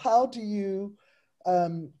Mauriel? How do you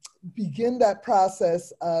begin that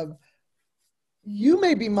process of, you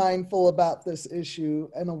may be mindful about this issue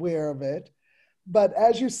and aware of it, but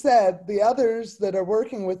as you said, the others that are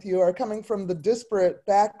working with you are coming from the disparate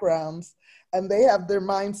backgrounds, and they have their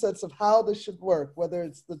mindsets of how this should work, whether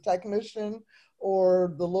it's the technician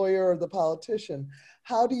or the lawyer or the politician.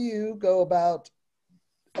 How do you go about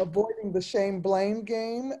avoiding the shame blame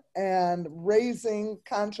game and raising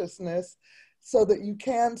consciousness so that you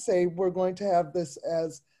can say, we're going to have this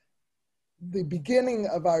as the beginning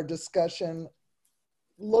of our discussion,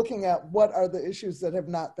 looking at what are the issues that have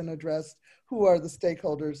not been addressed, who are the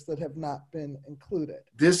stakeholders that have not been included?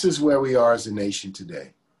 This is where we are as a nation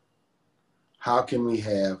today. How can we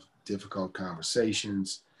have difficult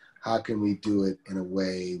conversations? How can we do it in a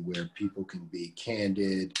way where people can be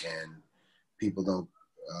candid and people don't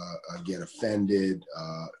get offended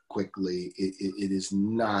quickly? It is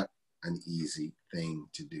not an easy thing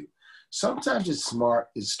to do. Sometimes it's smart.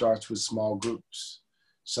 It starts with small groups.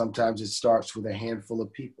 Sometimes it starts with a handful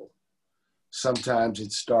of people. Sometimes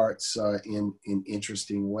it starts in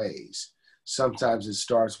interesting ways. Sometimes it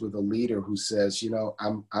starts with a leader who says, you know,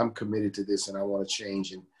 I'm committed to this and I want to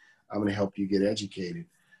change and I'm going to help you get educated.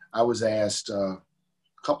 I was asked a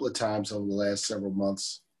couple of times over the last several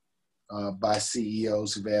months by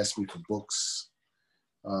CEOs who've asked me for books,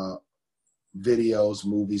 videos,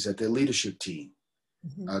 movies that their leadership team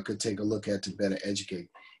could take a look at to better educate.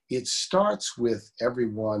 It starts with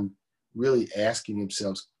everyone really asking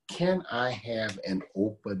themselves, can I have an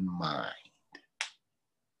open mind?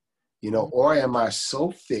 You know, or am I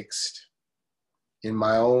so fixed in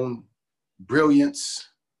my own brilliance,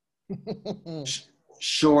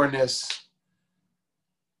 sureness,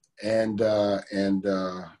 and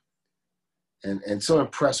so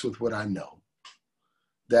impressed with what I know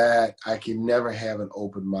that I can never have an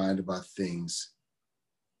open mind about things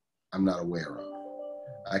I'm not aware of.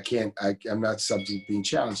 I'm not subject to being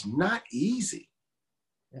challenged. Not easy.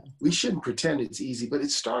 Yeah. We shouldn't pretend it's easy, but it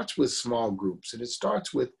starts with small groups and it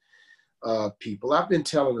starts with people. I've been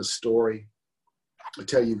telling a story. I'll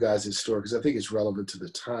tell you guys this story because I think it's relevant to the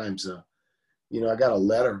times. You know, I got a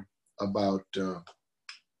letter about 2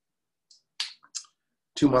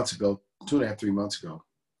 months ago, 2.5, 3 months ago,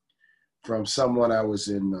 from someone I was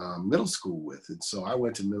in middle school with. And so I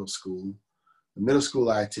went to middle school. The middle school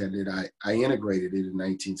I attended, I integrated it in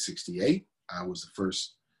 1968. I was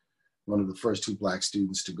one of the first 2 Black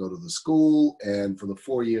students to go to the school. And for the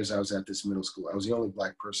 4 years I was at this middle school, I was the only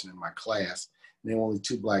Black person in my class. And there were only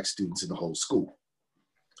 2 Black students in the whole school.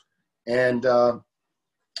 And,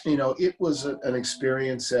 you know, it was an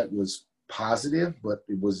experience that was positive, but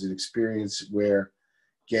it was an experience where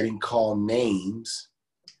getting called names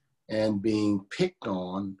and being picked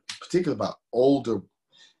on, particularly about older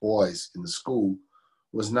boys in the school,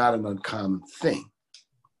 was not an uncommon thing,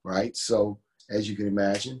 right? So as you can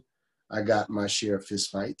imagine, I got my share of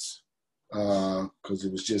fistfights because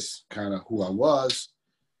it was just kind of who I was.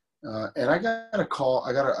 And I got a call,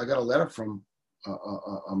 I got a letter from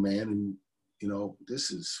a man, and you know,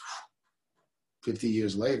 this is 50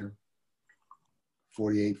 years later,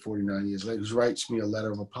 48, 49 years later, who writes me a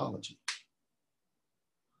letter of apology.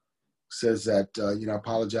 Says that, you know, I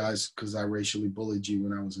apologize because I racially bullied you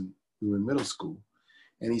when we were in middle school.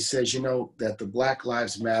 And he says, you know, that the Black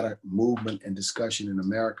Lives Matter movement and discussion in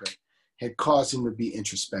America had caused him to be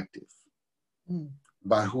introspective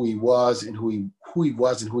about who he was and who he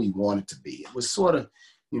was and who he wanted to be. It was sort of,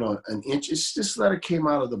 you know, this letter came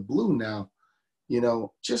out of the blue now, you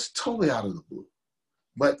know, just totally out of the blue.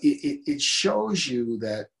 But it shows you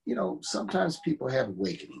that, you know, sometimes people have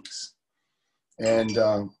awakenings. And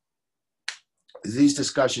these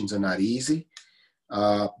discussions are not easy,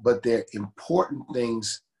 but they're important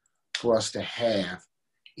things for us to have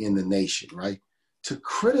in the nation, right? To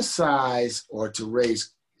criticize or to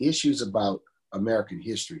raise issues about American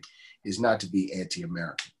history is not to be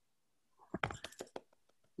anti-American.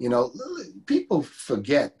 You know, people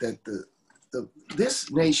forget that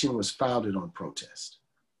this nation was founded on protest.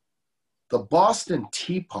 The Boston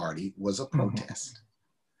Tea Party was a protest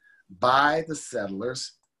by the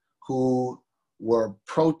settlers who were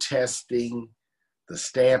protesting the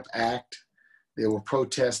Stamp Act. They were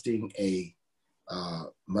protesting a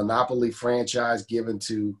monopoly franchise given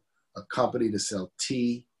to a company to sell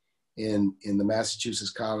tea in the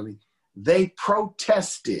Massachusetts colony. They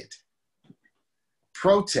protested.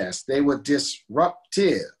 They were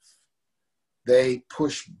disruptive. They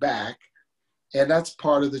pushed back, and that's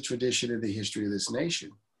part of the tradition and the history of this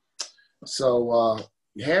nation. So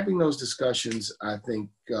having those discussions, I think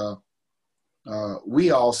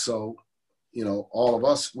we also, you know, all of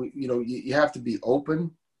us, you know, you have to be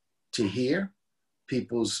open to hear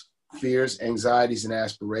people's fears, anxieties, and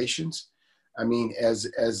aspirations. I mean, as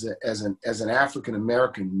an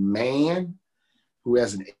African-American man who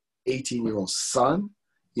has an 18-year-old son,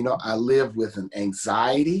 you know, I live with an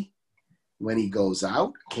anxiety when he goes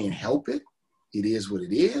out. Can't help it. It is what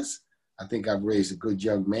it is. I think I've raised a good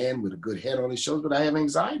young man with a good head on his shoulders, but I have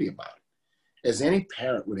anxiety about it, as any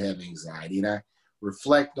parent would have anxiety. And I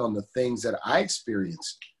reflect on the things that I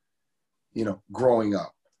experienced, you know, growing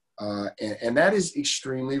up. And that is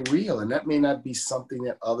extremely real. And that may not be something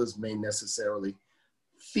that others may necessarily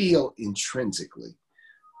feel intrinsically.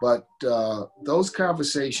 But those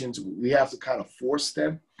conversations, we have to kind of force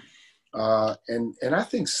them. And I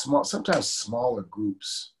think sometimes smaller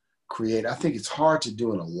groups create, I think it's hard to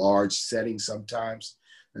do in a large setting sometimes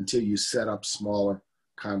until you set up smaller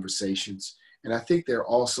conversations. And I think they're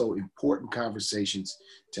also important conversations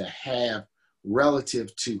to have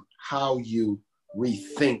relative to how you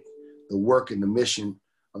rethink the work and the mission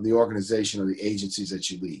of the organization or the agencies that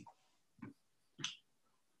you lead.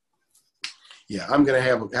 Yeah, I'm going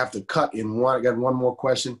to have to cut in one. I got one more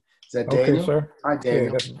question. Is that Daniel? Okay, sir. Hi,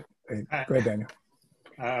 Daniel. Yeah, go ahead,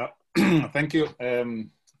 Daniel. Thank you.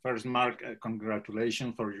 First, Mark,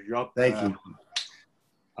 congratulations for your job. Thank you.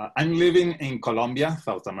 I'm living in Colombia,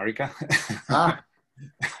 South America. Are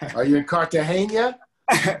you in Cartagena?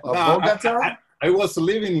 Bogota? I was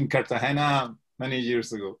living in Cartagena many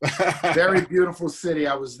years ago. Very beautiful city.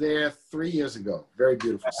 I was there 3 years ago. Very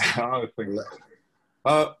beautiful city. Oh, thank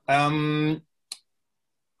you.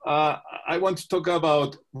 I want to talk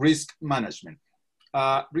about risk management.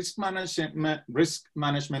 Risk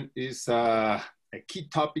management is a key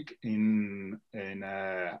topic in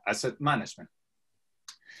asset management.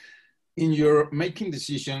 In your making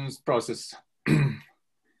decisions process,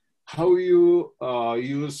 how you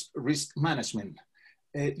use risk management?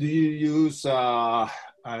 Do you use a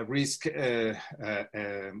risk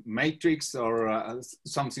matrix or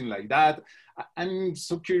something like that? I'm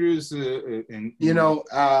so curious. You know,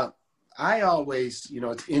 I always, you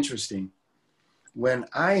know, it's interesting. When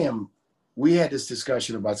we had this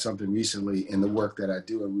discussion about something recently in the work that I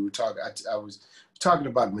do, and we were talking, I was talking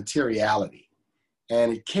about materiality,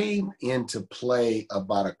 and it came into play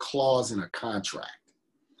about a clause in a contract.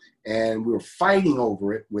 And we were fighting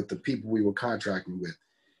over it with the people we were contracting with.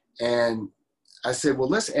 And I said, well,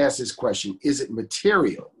 let's ask this question. Is it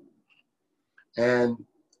material? And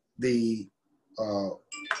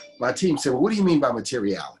my team said, well, what do you mean by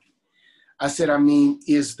materiality? I said, I mean,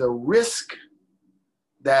 is the risk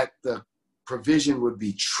that the provision would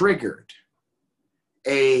be triggered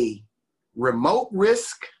a remote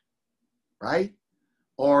risk, right?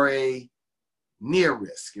 Or a near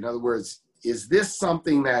risk? In other words, is this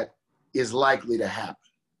something that is likely to happen?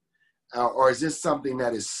 Or is this something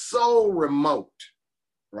that is so remote,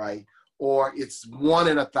 right? Or it's 1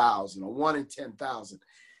 in 1,000 or 1 in 10,000.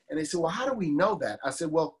 And they said, well, how do we know that? I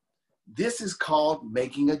said, well, this is called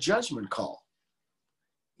making a judgment call.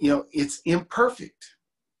 You know, it's imperfect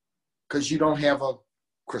because you don't have a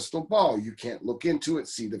crystal ball. You can't look into it,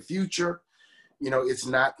 see the future. You know, it's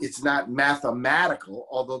not mathematical,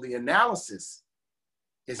 although the analysis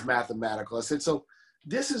is mathematical. I said, so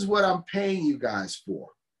this is what I'm paying you guys for,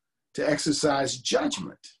 to exercise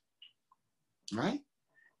judgment, right?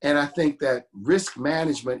 And I think that risk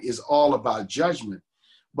management is all about judgment,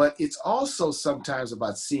 but it's also sometimes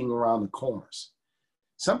about seeing around the corners.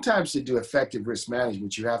 Sometimes to do effective risk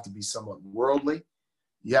management, you have to be somewhat worldly.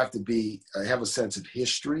 You have to be have a sense of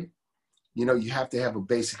history. You know, you have to have a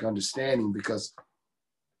basic understanding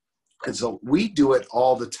and so we do it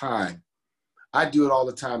all the time. I do it all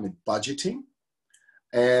the time in budgeting.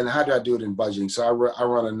 And how do I do it in budgeting? So I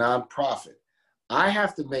run a nonprofit.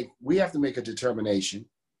 We have to make a determination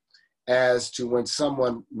as to when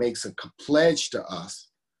someone makes a pledge to us,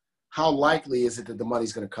 how likely is it that the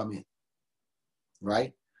money's going to come in,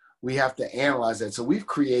 right? We have to analyze that. So we've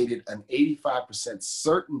created an 85%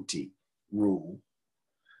 certainty rule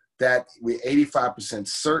that we're 85%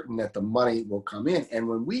 certain that the money will come in. And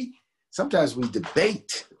sometimes we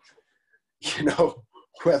debate, you know,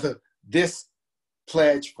 whether this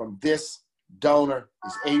pledge from this donor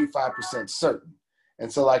is 85% certain.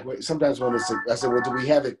 And so like sometimes when I said, well, do we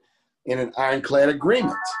have it in an ironclad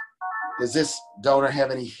agreement? Does this donor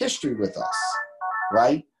have any history with us,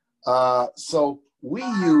 right? So we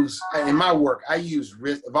use, in my work, I use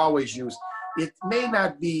risk, I've always used, it may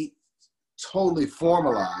not be totally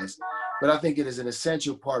formalized, but I think it is an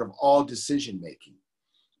essential part of all decision-making.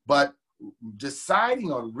 But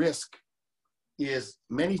deciding on risk is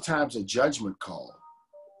many times a judgment call.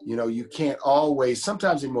 You know, you can't always,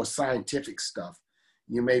 sometimes in more scientific stuff,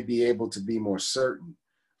 you may be able to be more certain.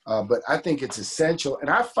 But I think it's essential. And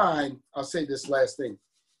I find, I'll say this last thing,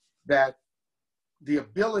 that the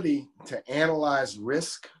ability to analyze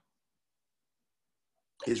risk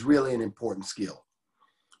is really an important skill.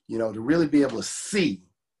 You know, to really be able to see,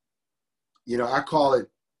 you know, I call it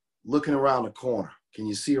looking around the corner. Can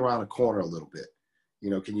you see around the corner a little bit? You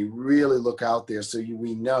know, can you really look out there so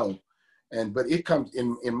we know? But it comes,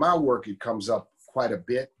 in my work, it comes up quite a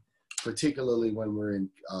bit, particularly when we're in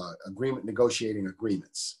negotiating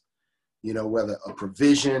agreements. You know, whether a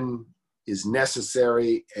provision is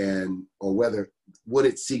necessary or whether what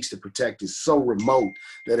it seeks to protect is so remote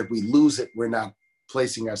that if we lose it, we're not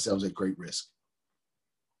placing ourselves at great risk.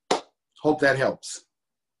 Hope that helps.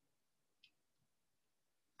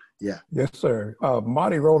 Yeah. Yes, sir.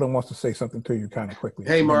 Marty Rowland wants to say something to you kind of quickly.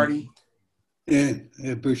 Hey, Marty. Yeah, I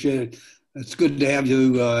appreciate it. It's good to have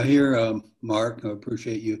you here, Mark. I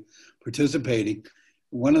appreciate you participating.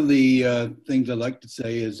 One of the things I'd like to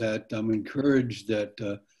say is that I'm encouraged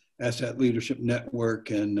that Asset Leadership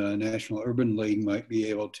Network and National Urban League might be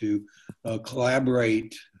able to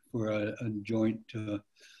collaborate for a joint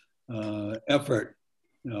effort.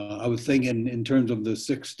 I was thinking in terms of the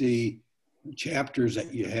 60 chapters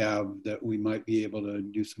that you have that we might be able to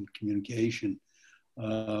do some communication.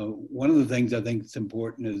 One of the things I think is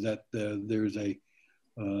important is that there's a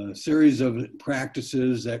series of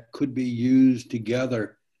practices that could be used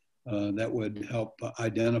together that would help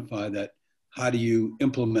identify that how do you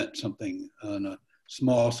implement something on a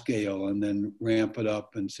small scale and then ramp it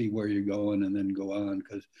up and see where you're going and then go on,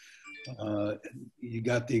 because you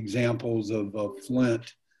got the examples of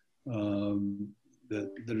Flint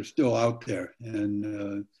that are still out there,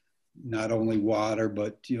 and not only water,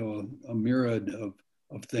 but a myriad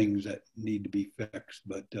of things that need to be fixed.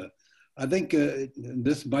 But I think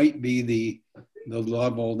this might be the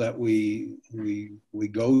level that we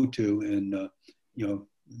go to and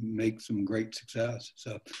make some great success.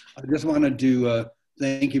 So I just wanted to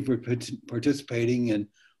thank you for participating and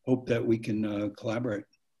hope that we can collaborate.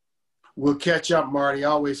 We'll catch up, Marty.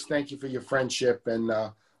 Always thank you for your friendship and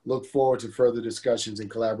look forward to further discussions and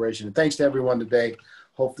collaboration. And thanks to everyone today.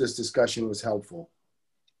 Hope this discussion was helpful.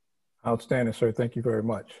 Outstanding, sir. Thank you very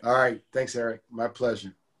much. All right. Thanks, Eric. My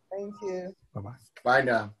pleasure. Thank you. Bye-bye. Bye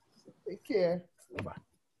now. Take care. Bye-bye.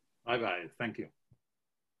 Bye-bye. Thank you.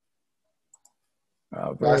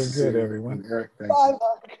 Very Nice to see good, you. everyone. Eric, thank Bye, you.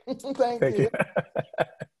 Mark. Thank Take you. care.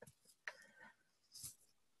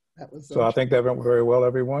 That was So I think that went very well,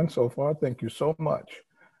 everyone, so far. Thank you so much.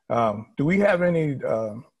 Do we have any,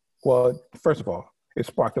 well, first of all, it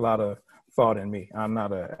sparked a lot of thought in me. I'm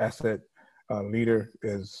not an asset leader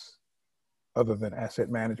other than asset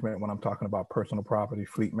management when I'm talking about personal property,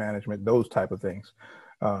 fleet management, those type of things.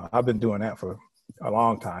 I've been doing that for a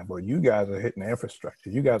long time, but you guys are hitting the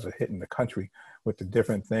infrastructure. You guys are hitting the country with the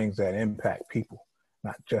different things that impact people,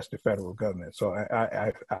 not just the federal government. So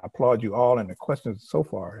I applaud you all, and the questions so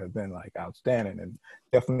far have been like outstanding and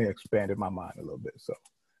definitely expanded my mind a little bit. So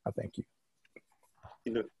I thank you.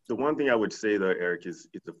 You know, the one thing I would say though, Eric, is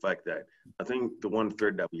the fact that I think the one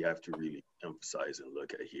thread that we have to really emphasize and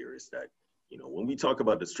look at here is that, you know, when we talk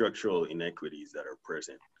about the structural inequities that are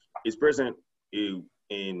present, it's present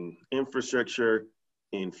in infrastructure,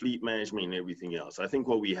 in fleet management, and everything else. I think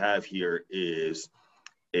what we have here is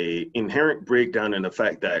a inherent breakdown in the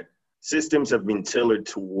fact that systems have been tailored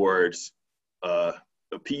towards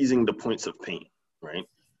appeasing the points of pain, right?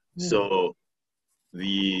 Mm. So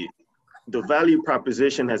the value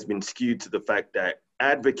proposition has been skewed to the fact that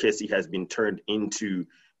advocacy has been turned into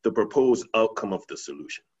the proposed outcome of the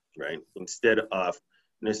solution, right? Instead of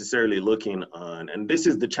necessarily looking on, and this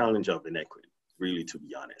is the challenge of inequity, really, to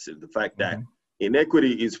be honest, is the fact that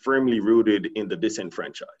inequity is firmly rooted in the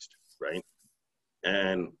disenfranchised, right?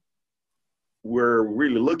 And we're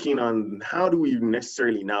really looking on how do we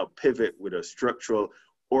necessarily now pivot with a structural,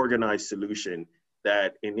 organized solution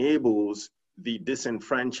that enables the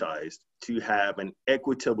disenfranchised to have an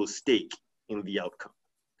equitable stake in the outcome.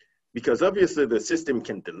 Because obviously the system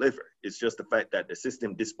can deliver. It's just the fact that the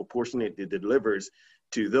system disproportionately delivers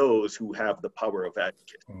to those who have the power of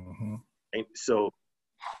advocacy. And so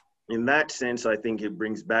in that sense, I think it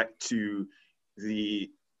brings back to the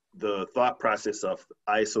thought process of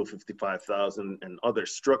ISO 55000 and other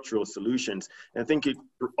structural solutions. And I think it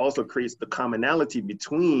also creates the commonality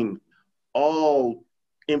between all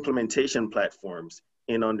implementation platforms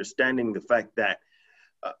in understanding the fact that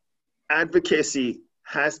advocacy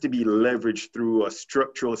has to be leveraged through a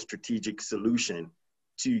structural strategic solution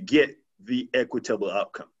to get the equitable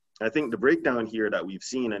outcome. I think the breakdown here that we've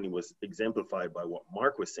seen, and it was exemplified by what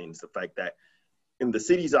Mark was saying, is the fact that in the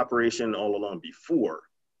city's operation all along before,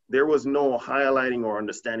 there was no highlighting or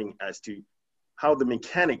understanding as to how the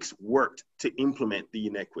mechanics worked to implement the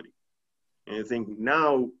inequity. And I think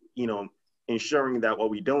now, you know, ensuring that what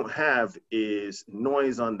we don't have is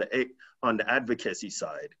noise on the advocacy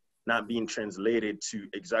side, not being translated to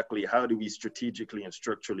exactly how do we strategically and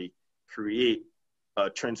structurally create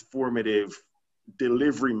a transformative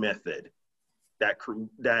delivery method that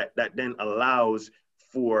then allows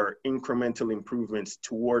for incremental improvements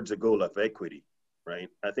towards a goal of equity, right?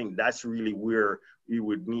 I think that's really where we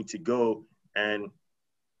would need to go. And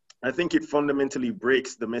I think it fundamentally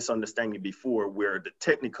breaks the misunderstanding before where the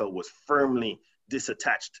technical was firmly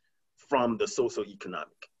disattached from the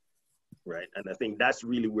socioeconomic, right? And I think that's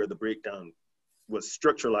really where the breakdown was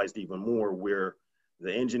structuralized even more, where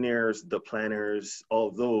the engineers, the planners,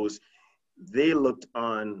 all those, they looked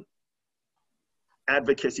on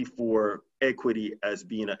advocacy for equity as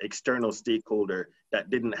being an external stakeholder that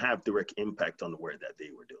didn't have direct impact on the work that they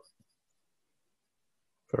were doing.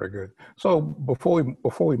 Very good. So before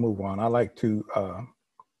we move on, I'd like to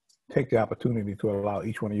take the opportunity to allow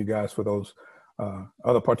each one of you guys, for those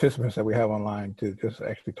other participants that we have online, to just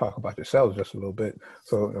actually talk about yourselves just a little bit.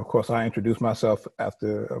 So of course I introduced myself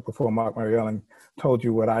before Mark Mary Ellen told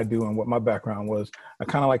you what I do and what my background was. I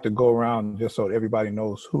kind of like to go around just so everybody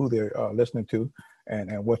knows who they're listening to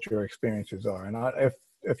and what your experiences are. And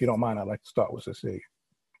if you don't mind, I'd like to start with Cecilia.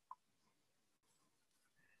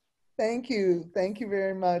 Thank you. Thank you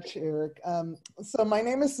very much, Eric. So my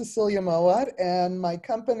name is Cecilia Mowat, and my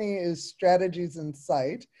company is Strategies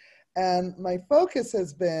Insight. And my focus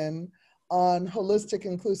has been on holistic,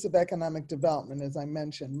 inclusive economic development, as I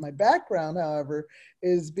mentioned. My background, however,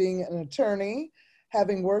 is being an attorney,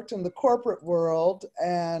 having worked in the corporate world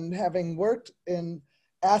and having worked in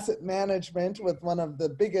asset management with one of the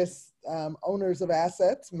biggest owners of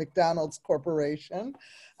assets, McDonald's Corporation,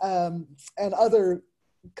 and other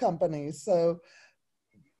companies. So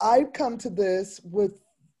I've come to this with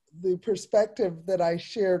the perspective that I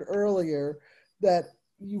shared earlier, that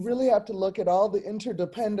you really have to look at all the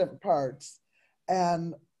interdependent parts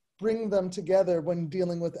and bring them together when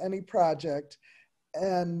dealing with any project,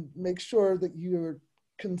 and make sure that you're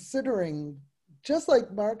considering, just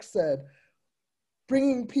like Mark said,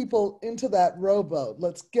 bringing people into that rowboat.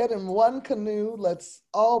 Let's get in one canoe, let's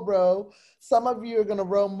all row. Some of you are gonna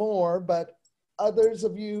row more, but others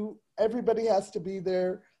of you, everybody has to be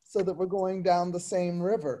there so that we're going down the same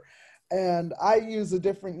river. And I use a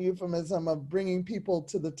different euphemism of bringing people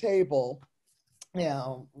to the table. You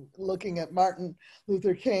know, looking at Martin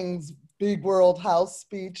Luther King's big world house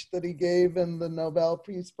speech that he gave in the Nobel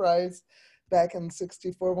Peace Prize back in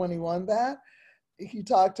 '64 when he won that. He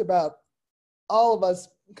talked about all of us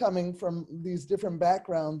coming from these different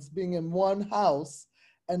backgrounds being in one house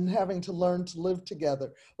and having to learn to live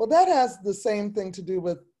together. Well, that has the same thing to do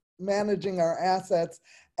with managing our assets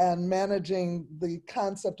and managing the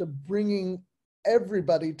concept of bringing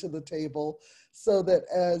everybody to the table so that,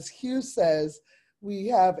 as Hugh says, we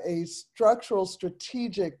have a structural,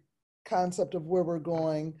 strategic concept of where we're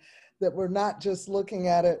going, that we're not just looking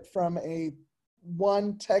at it from a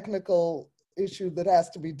one technical issue that has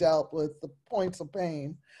to be dealt with, the points of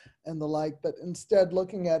pain and the like, but instead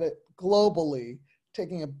looking at it globally,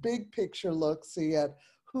 taking a big picture look, see at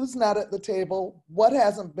who's not at the table, what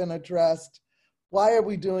hasn't been addressed, why are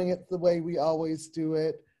we doing it the way we always do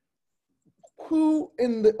it, who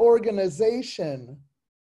in the organization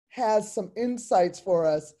has some insights for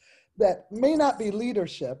us that may not be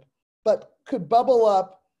leadership, but could bubble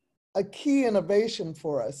up a key innovation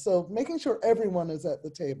for us. So making sure everyone is at the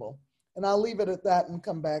table. And I'll leave it at that and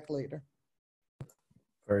come back later.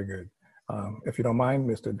 Very good. If you don't mind,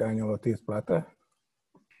 Mr. Daniel Ortiz Plata.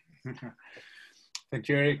 Thank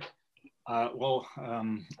you, Eric.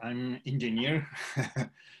 I'm engineer.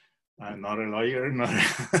 I'm not a lawyer.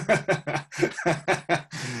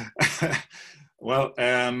 Well,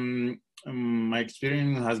 my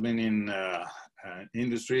experience has been in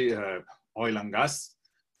industry, oil and gas.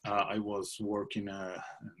 I was working in a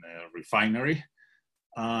refinery.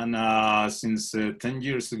 And since 10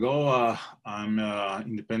 years ago, I'm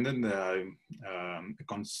independent, a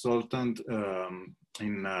consultant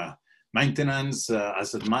in maintenance,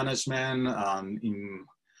 asset management, and in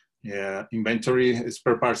inventory,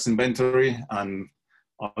 spare parts inventory, and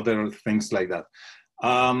other things like that.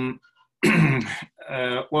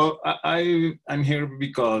 Well, I'm here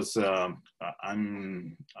because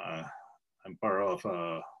I'm part of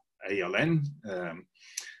ALN.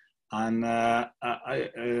 And I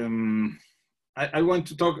want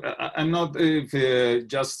to talk, I'm not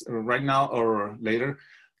just right now or later,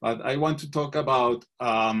 but I want to talk about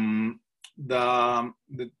let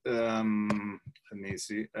me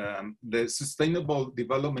see, the Sustainable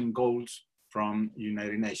Development Goals from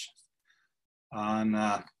United Nations. And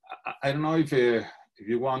I don't know if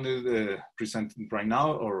you want to present it right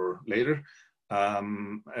now or later,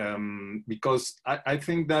 because I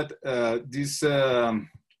think that these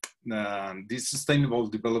Sustainable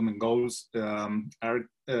Development Goals are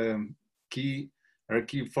key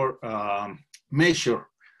for measure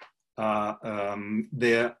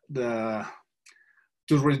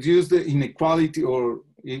to reduce the inequality, or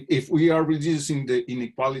if we are reducing the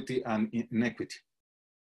inequality and inequity.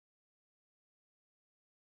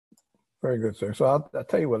 Very good, sir. So I'll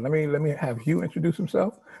tell you what, let me have Hugh introduce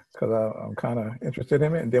himself, because I'm kind of interested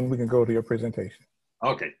in it, and then we can go to your presentation.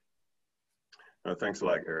 Okay. Thanks a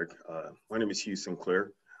lot, Eric. My name is Hugh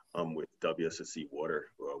Sinclair. I'm with WSSC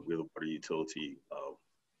Water. We're the water utility,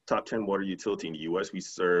 top 10 water utility in the US. We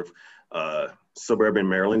serve suburban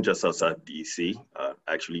Maryland, just outside DC,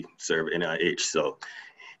 actually serve NIH. So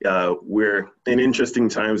we're in interesting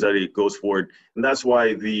times that it goes forward. And that's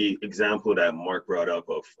why the example that Mark brought up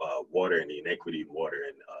of water and the inequity in water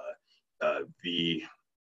and the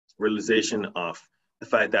realization of the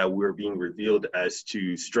fact that we're being revealed as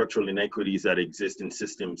to structural inequities that exist in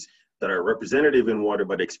systems that are representative in water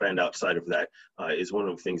but expand outside of that is one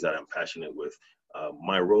of the things that I'm passionate with.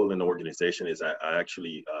 My role in the organization is I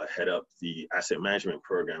actually head up the asset management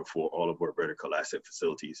program for all of our vertical asset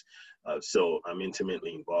facilities. So I'm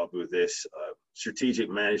intimately involved with this. Strategic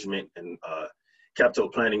management and capital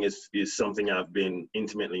planning is something I've been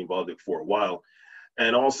intimately involved with for a while.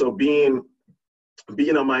 And also being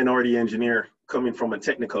a minority engineer, coming from a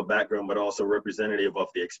technical background, but also representative of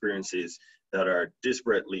the experiences that are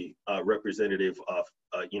disparately representative of,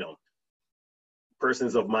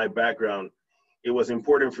 persons of my background, it was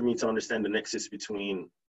important for me to understand the nexus between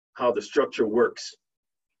how the structure works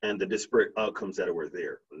and the disparate outcomes that were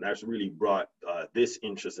there. And that's really brought this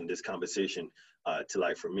interest in this conversation to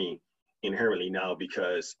life for me inherently now,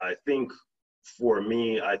 because I think for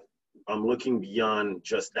me, I'm looking beyond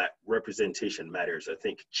just that representation matters. I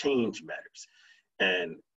think change matters.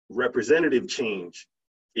 And representative change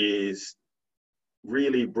is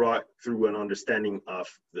really brought through an understanding of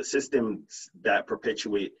the systems that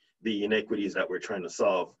perpetuate the inequities that we're trying to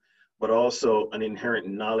solve, but also an inherent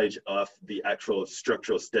knowledge of the actual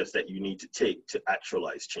structural steps that you need to take to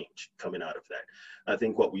actualize change coming out of that. I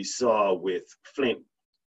think what we saw with Flint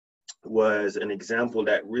was an example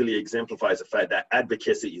that really exemplifies the fact that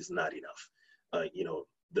advocacy is not enough. You know,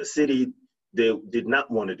 the city, they did not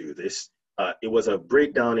want to do this. It was a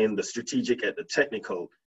breakdown in the strategic and the technical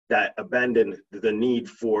that abandoned the need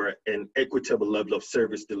for an equitable level of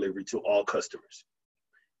service delivery to all customers.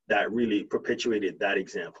 That really perpetuated that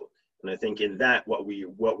example. And I think in that, what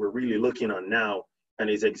we're really looking on now, and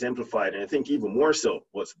is exemplified, and I think even more so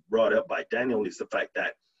what's brought up by Daniel, is the fact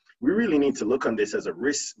that we really need to look on this as a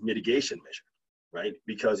risk mitigation measure, right?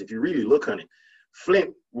 Because if you really look on it,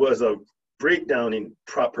 Flint was a breakdown in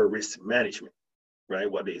proper risk management, right?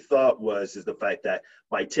 What they thought is the fact that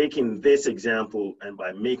by taking this example and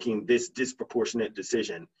by making this disproportionate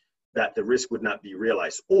decision, that the risk would not be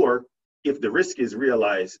realized. Or if the risk is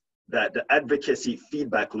realized, that the advocacy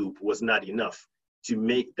feedback loop was not enough to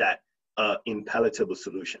make that impalatable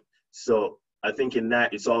solution. So I think in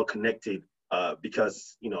that it's all connected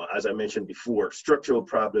because, you know, as I mentioned before, structural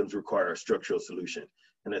problems require a structural solution.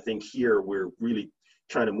 And I think here we're really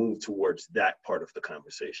trying to move towards that part of the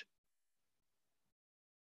conversation.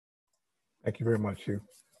 Thank you very much, Hugh.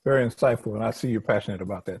 Very insightful, and I see you're passionate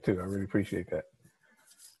about that too. I really appreciate that.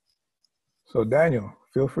 So Daniel,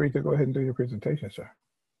 feel free to go ahead and do your presentation, sir.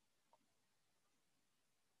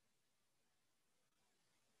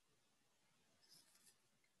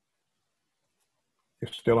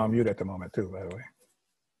 You're still on mute at the moment too, by the way.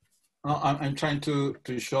 I'm trying to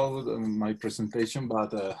show my presentation,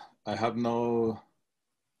 but I have no,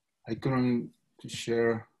 I couldn't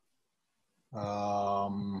share.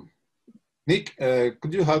 Nick,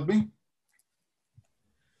 could you help me?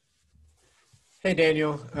 Hey,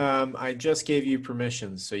 Daniel. I just gave you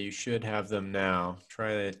permissions, so you should have them now.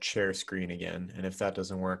 Try the share screen again, and if that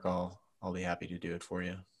doesn't work, I'll be happy to do it for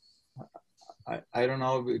you. I don't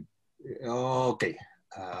know. Okay.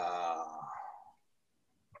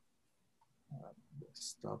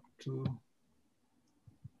 Stop to.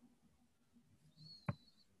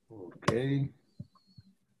 Okay.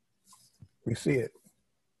 We see it.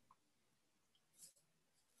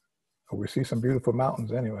 We see some beautiful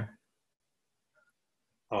mountains anyway.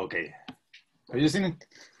 Okay. Are you seeing it?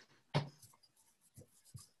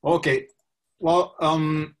 Okay. Well,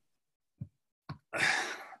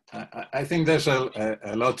 I think there's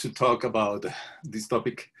a lot to talk about this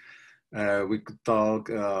topic. We could talk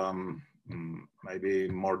maybe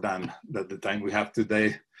more than the time we have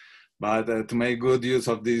today. But to make good use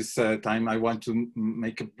of this time, I want to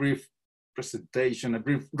make a brief presentation, a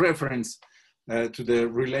brief reference to the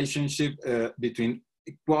relationship between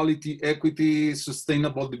equality, equity,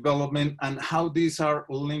 sustainable development, and how these are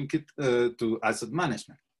linked to asset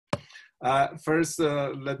management. First,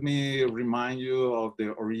 let me remind you of the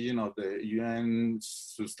origin of the UN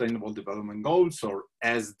Sustainable Development Goals, or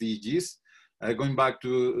SDGs, going back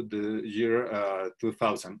to the year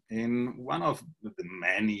 2000. In one of the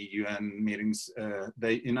many UN meetings,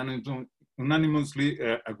 they unanimously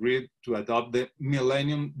agreed to adopt the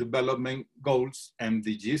Millennium Development Goals,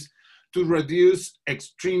 MDGs, to reduce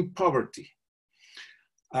extreme poverty.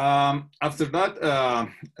 After that,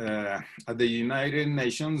 at the United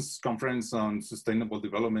Nations Conference on Sustainable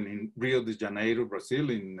Development in Rio de Janeiro, Brazil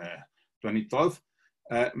in 2012,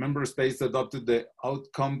 member states adopted the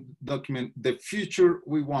outcome document, The Future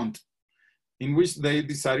We Want, in which they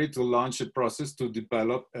decided to launch a process to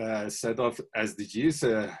develop a set of SDGs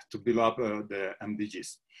to build up the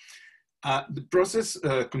MDGs. The process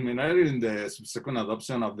culminated in the subsequent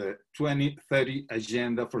adoption of the 2030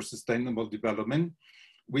 Agenda for Sustainable Development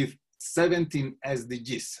with 17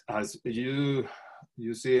 SDGs. As you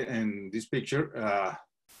see in this picture,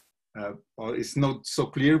 well, it's not so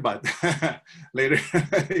clear, but later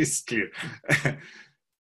it's clear.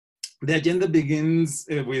 The agenda begins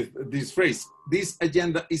with this phrase: this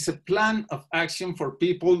agenda is a plan of action for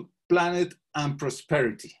people, planet, and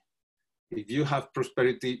prosperity. If you have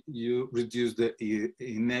prosperity, you reduce the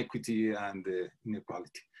inequity and the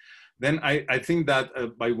inequality. Then I think that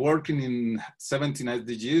by working in 17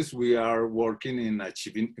 SDGs, we are working in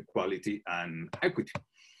achieving equality and equity.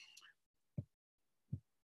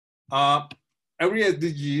 Every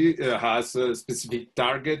SDG has specific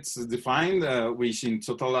targets defined, which in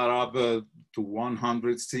total are up to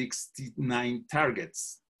 169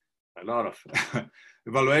 targets, a lot of,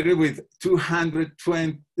 evaluated with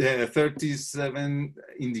 237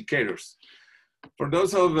 indicators. For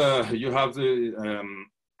those of you have the,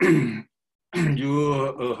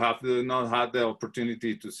 you have not had the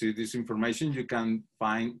opportunity to see this information, you can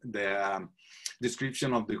find the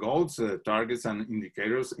description of the goals, targets, and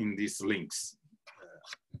indicators in these links.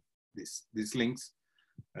 These links,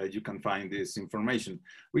 you can find this information.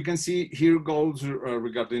 We can see here goals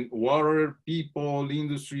regarding water, people,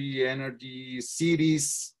 industry, energy,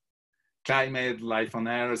 cities, climate, life on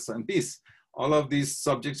Earth, and peace. All of these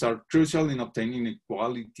subjects are crucial in obtaining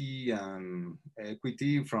equality and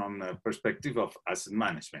equity from the perspective of asset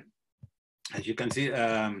management. As you can see,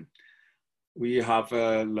 we have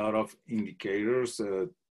a lot of indicators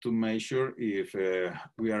to measure if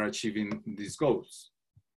we are achieving these goals.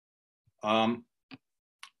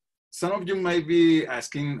 Some of you may be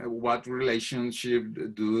asking what relationship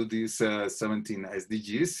do these 17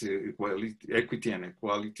 SDGs, equity and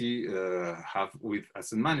equality, have with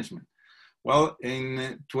asset management? Well,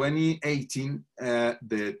 in 2018,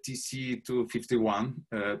 the TC 251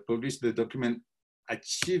 published the document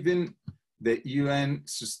Achieving the UN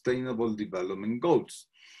Sustainable Development Goals.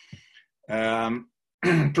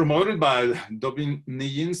 Promoted by Dobin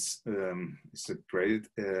Nijins, it's a credit,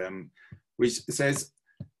 which says,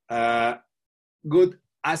 good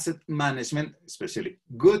asset management, especially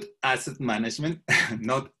good asset management,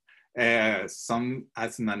 not some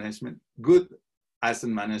asset management, good asset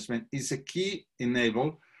management is a key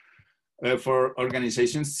enabler for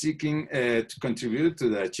organizations seeking to contribute to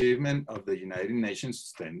the achievement of the United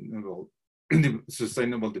Nations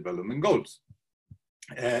Sustainable Development Goals.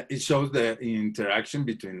 It shows the interaction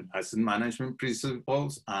between asset management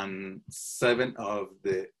principles and 7 of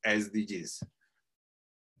the SDGs.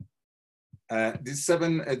 These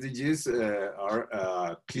 7 SDGs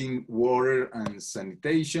are clean water and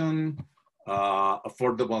sanitation,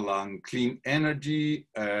 affordable and clean energy,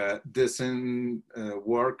 decent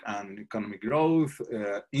work and economic growth,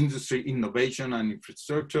 industry innovation and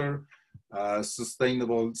infrastructure,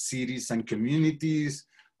 sustainable cities and communities,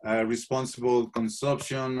 responsible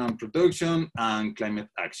consumption and production, and climate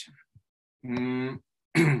action.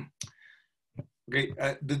 Okay,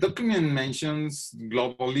 the document mentions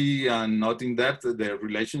globally and not in depth the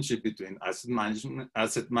relationship between asset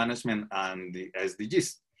management and the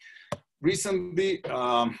SDGs. Recently,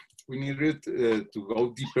 we needed to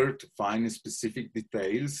go deeper to find specific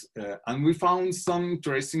details, and we found some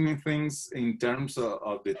interesting things in terms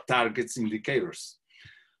of the targets indicators.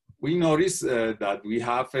 We noticed that we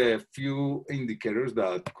have a few indicators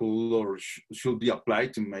that could or should be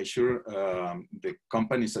applied to measure the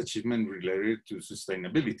company's achievement related to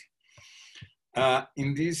sustainability.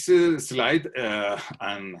 In this slide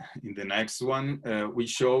and in the next one, we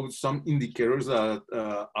show some indicators that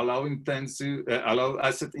allow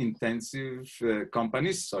asset-intensive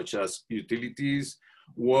companies such as utilities,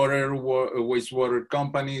 wastewater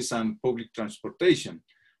companies, and public transportation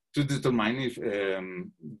to determine if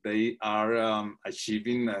they are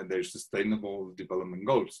achieving their sustainable development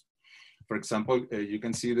goals. For example, you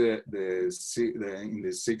can see in the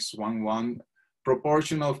 611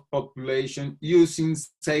 proportion of population using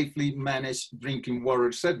safely managed drinking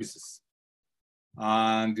water services,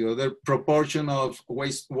 and the other proportion of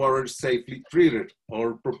wastewater safely treated,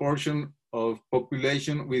 or proportion of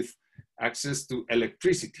population with access to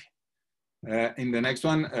electricity. In the next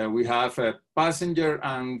one, we have passenger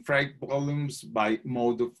and freight volumes by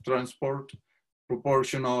mode of transport,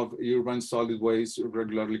 proportion of urban solid waste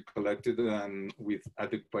regularly collected and with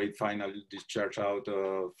adequate final discharge out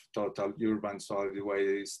of total urban solid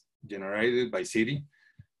waste generated by city,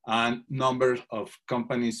 and number of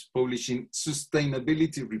companies publishing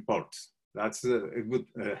sustainability reports. That's a good,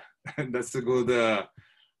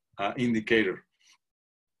 indicator.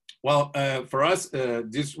 Well, for us,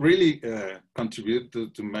 this really contributes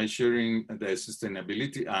to measuring the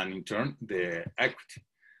sustainability and in turn, the equity.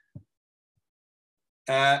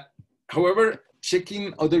 However,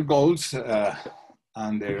 checking other goals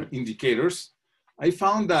and their indicators, I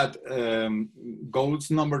found that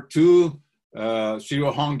goals number 2,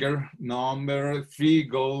 zero hunger, number 3,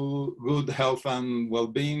 good health and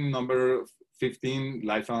well-being, number 15,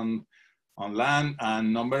 life on land,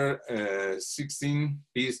 and number 16,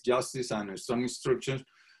 peace, justice, and a strong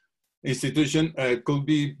institution could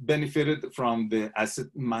be benefited from the asset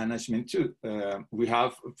management too. We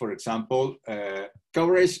have, for example,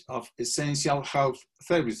 coverage of essential health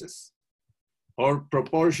services, or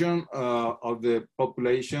proportion of the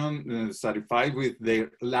population satisfied with their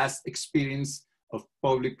last experience of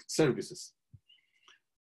public services.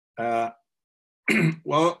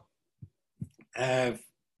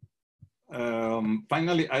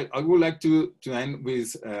 Finally, I would like to end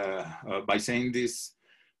with by saying this.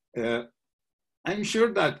 I'm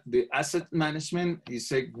sure that the asset management is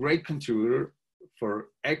a great contributor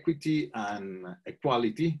for equity and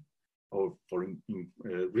equality, or for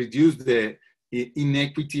reduce the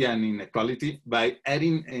inequity and inequality by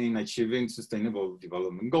adding and achieving sustainable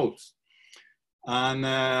development goals.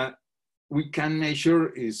 And we can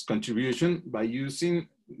measure its contribution by using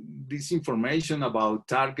this information about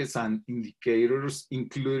targets and indicators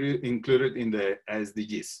included in the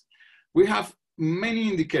SDGs. We have many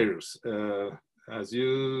indicators, as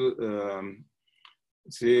you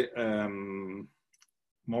see,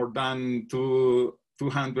 more than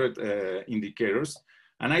 200 indicators.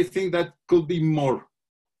 And I think that could be more,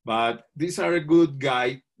 but these are a good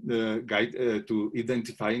guide to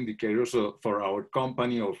identify indicators for our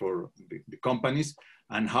company or for the companies,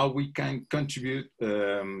 and how we can contribute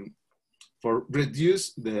for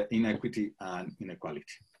reduce the inequity and inequality.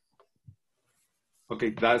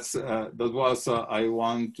 Okay, that's that was I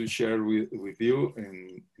want to share with you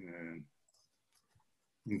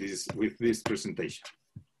with this presentation.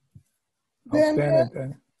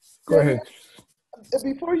 Outstanding. Go ahead.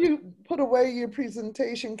 Before you put away your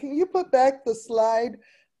presentation, can you put back the slide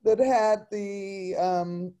that had the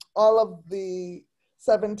all of the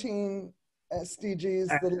 17 SDGs,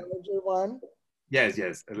 the larger one? Yes,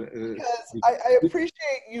 yes. Because I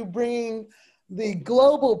appreciate you bringing the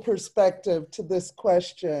global perspective to this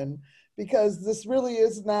question, because this really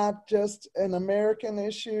is not just an American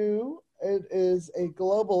issue. It is a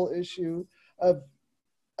global issue of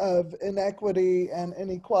inequity and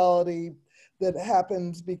inequality that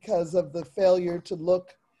happens because of the failure to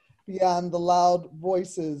look beyond the loud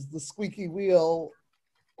voices, the squeaky wheel,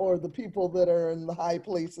 or the people that are in the high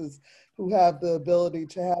places who have the ability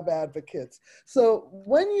to have advocates. So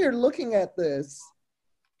when you're looking at this,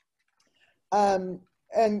 and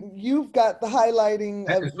you've got the highlighting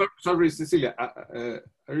of— Sorry, Cecilia,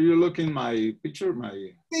 are you looking my picture?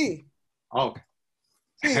 Sí. Oh, okay.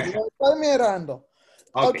 Sí, lo estoy mirando.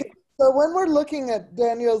 Okay. So when we're looking at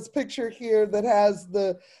Daniel's picture here that has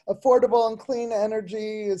the affordable and clean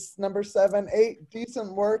energy is number 7, 8,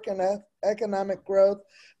 decent work and economic growth,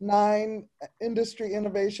 9, industry,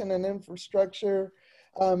 innovation and infrastructure,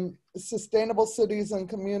 sustainable cities and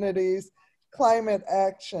communities, climate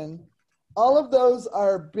action. All of those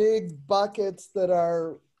are big buckets that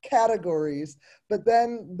are categories, but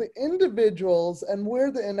then the individuals and where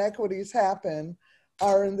the inequities happen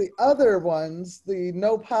are in the other ones, the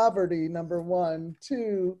no poverty, number 1,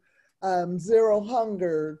 2, 0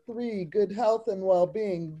 hunger, 3, good health and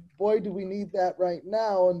well-being. Boy, do we need that right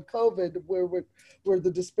now in COVID, where the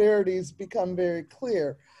disparities become very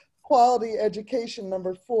clear. Quality education,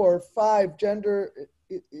 number 4, 5, gender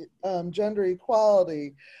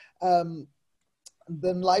equality.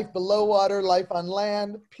 Then life below water, life on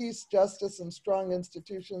land, peace, justice, and strong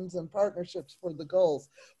institutions and partnerships for the goals.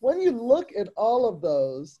 When you look at all of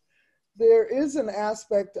those, there is an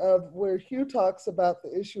aspect of where Hugh talks about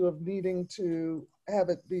the issue of needing to have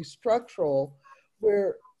it be structural,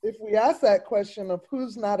 where if we ask that question of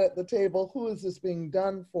who's not at the table, who is this being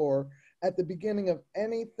done for, at the beginning of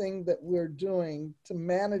anything that we're doing to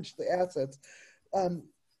manage the assets,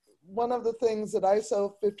 one of the things that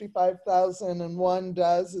ISO 55001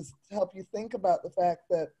 does is help you think about the fact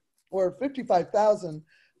that, or 55,000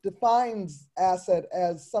 defines asset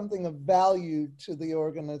as something of value to the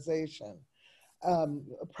organization,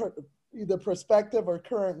 either prospective or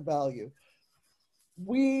current value.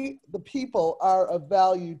 We, the people, are of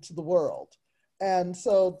value to the world. And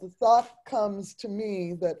so the thought comes to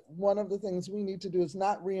me that one of the things we need to do is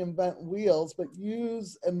not reinvent wheels, but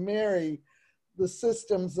use and marry the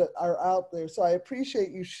systems that are out there. So I appreciate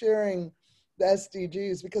you sharing the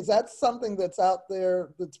SDGs, because that's something that's out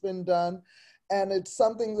there that's been done. And it's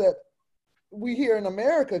something that we here in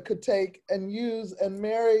America could take and use and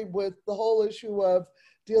marry with the whole issue of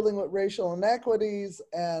dealing with racial inequities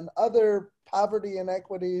and other poverty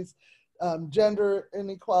inequities, gender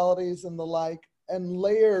inequalities and the like, and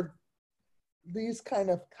layer these kind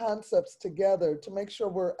of concepts together to make sure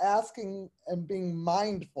we're asking and being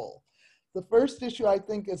mindful. The first issue, I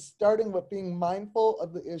think, is starting with being mindful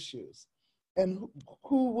of the issues and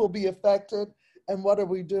who will be affected and what are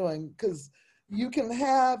we doing. Because you can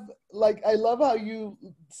have, like, I love how you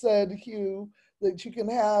said, Hugh, that you can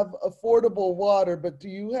have affordable water, but do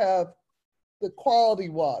you have the quality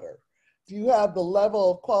water? Do you have the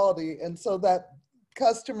level of quality? And so that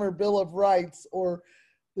customer bill of rights, or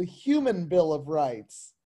the human bill of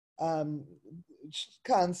rights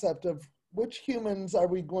concept of which humans are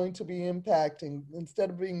we going to be impacting? Instead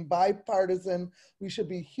of being bipartisan, we should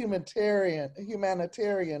be humanitarian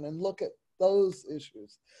and look at those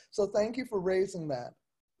issues. So thank you for raising that.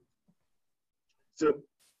 So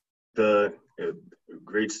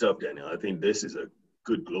great stuff, Daniel. I think this is a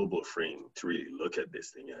good global frame to really look at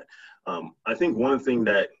this thing at. I think one thing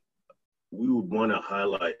that we would want to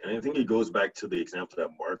highlight, and I think it goes back to the example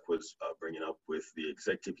that Mark was bringing up with the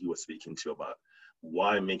executive he was speaking to about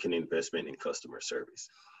why make an investment in customer service.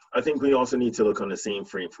 I think we also need to look on the same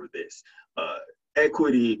frame for this.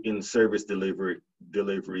 Equity in service delivery,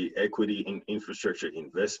 equity in infrastructure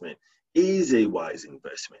investment is a wise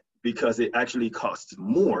investment because it actually costs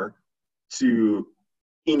more to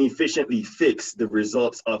inefficiently fix the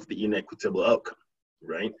results of the inequitable outcome,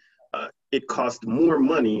 right? It costs more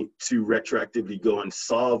money to retroactively go and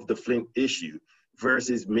solve the Flint issue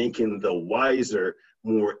versus making the wiser,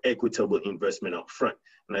 more equitable investment up front.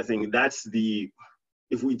 And I think that's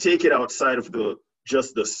if we take it outside of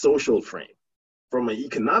just the social frame, from an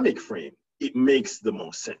economic frame, it makes the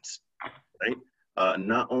most sense, right?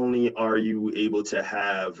 Not only are you able to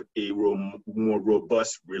have a more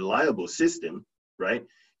robust, reliable system, right?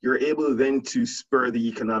 You're able then to spur the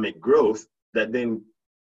economic growth that then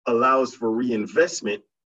allows for reinvestment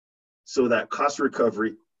so that cost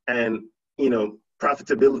recovery and,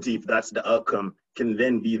 profitability, if that's the outcome, can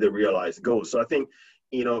then be the realized goal. So I think,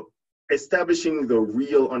 establishing the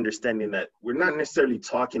real understanding that we're not necessarily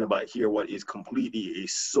talking about here what is completely a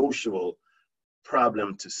social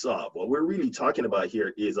problem to solve. What we're really talking about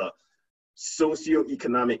here is a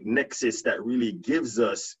socioeconomic nexus that really gives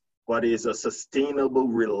us what is a sustainable,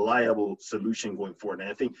 reliable solution going forward. And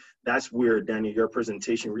I think that's where, Danny, your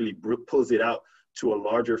presentation really pulls it out to a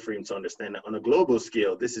larger frame to understand that on a global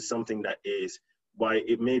scale, this is something that is, why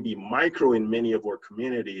it may be micro in many of our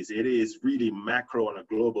communities, it is really macro on a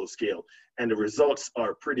global scale. And the results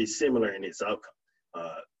are pretty similar in its outcome.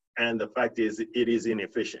 And the fact is, it is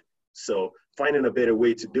inefficient. So finding a better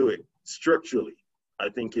way to do it structurally, I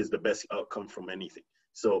think, is the best outcome from anything.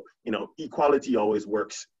 So, equality always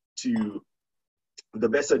works to the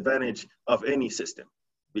best advantage of any system,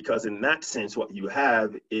 because in that sense, what you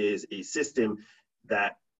have is a system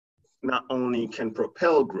that not only can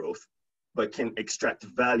propel growth, but can extract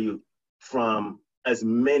value from as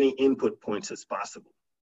many input points as possible.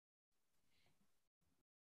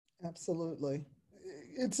 Absolutely.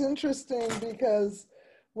 It's interesting because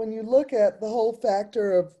when you look at the whole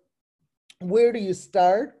factor of where do you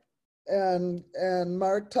start, and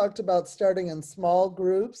Mark talked about starting in small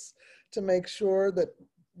groups to make sure that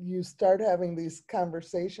you start having these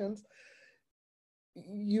conversations.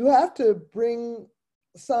 You have to bring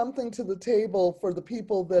something to the table for the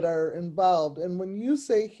people that are involved. And when you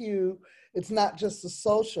say, Hugh, it's not just the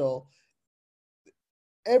social.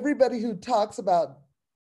 Everybody who talks about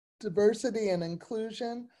diversity and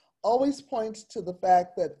inclusion always points to the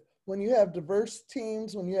fact that when you have diverse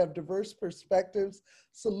teams, when you have diverse perspectives,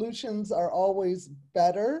 solutions are always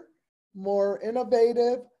better, more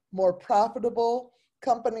innovative, more profitable.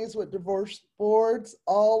 Companies with diverse boards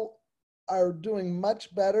all are doing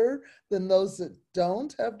much better than those that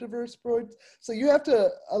don't have diverse boards. So you have to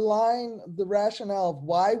align the rationale of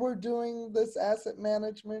why we're doing this asset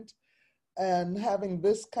management and having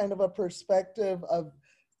this kind of a perspective of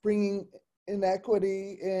bringing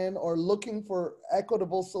inequity in or looking for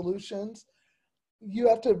equitable solutions. You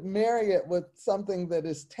have to marry it with something that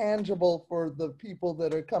is tangible for the people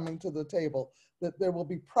that are coming to the table, that there will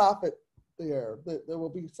be profit there, that there will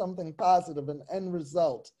be something positive, an end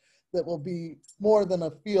result that will be more than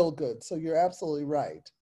a feel good. So you're absolutely right.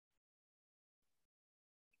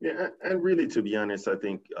 Yeah, and really, to be honest, I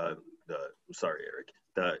think, sorry, Eric,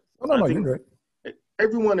 I think you're great.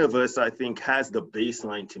 Every one of us, I think, has the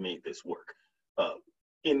baseline to make this work.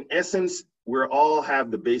 In essence, we all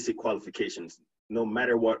have the basic qualifications, no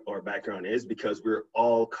matter what our background is, because we're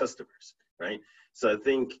all customers, right? So I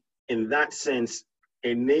think in that sense,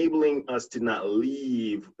 enabling us to not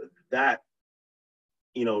leave that,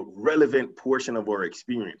 relevant portion of our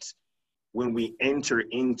experience when we enter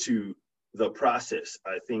into the process,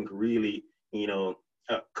 I think really,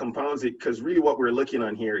 compounds it, because really what we're looking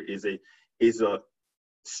on here is a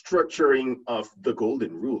structuring of the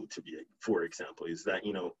golden rule, for example, is that,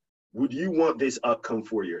 would you want this outcome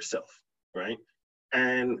for yourself, right?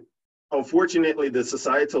 And unfortunately, the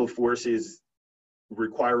societal forces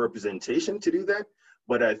require representation to do that.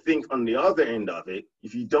 But I think on the other end of it,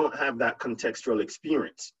 if you don't have that contextual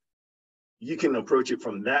experience, you can approach it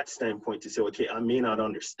from that standpoint to say, okay, I may not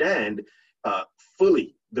understand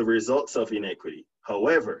fully the results of inequity.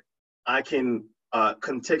 However, I can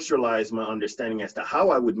contextualize my understanding as to how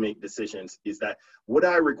I would make decisions. Is that, would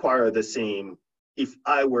I require the same if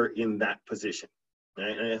I were in that position?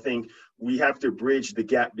 Right? And I think we have to bridge the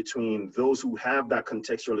gap between those who have that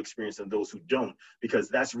contextual experience and those who don't, because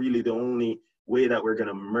that's really the only way that we're going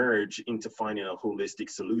to merge into finding a holistic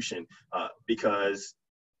solution, because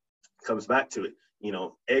it comes back to it,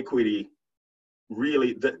 equity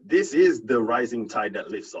really, this is the rising tide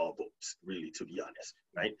that lifts all boats, really, to be honest,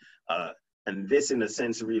 right? And this, in a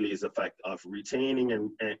sense, really is a fact of retaining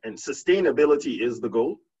and sustainability is the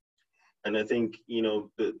goal. And I think, you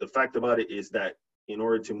know, the fact about it is that in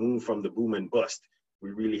order to move from the boom and bust, we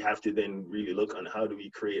really have to then really look on how do we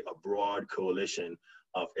create a broad coalition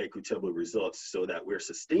of equitable results so that we're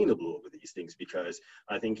sustainable over these things. Because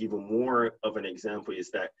I think even more of an example is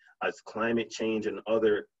that as climate change and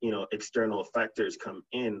other, you know, external factors come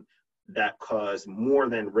in that cause more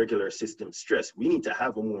than regular system stress, we need to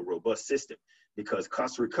have a more robust system, because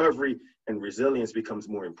cost recovery and resilience becomes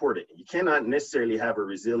more important. You cannot necessarily have a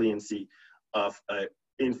resiliency of an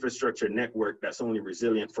infrastructure network that's only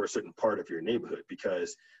resilient for a certain part of your neighborhood,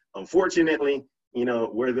 because unfortunately, you know,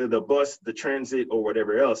 whether the bus, the transit, or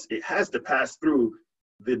whatever else, it has to pass through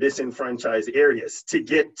the disenfranchised areas to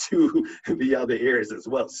get to the other areas as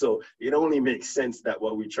well. So it only makes sense that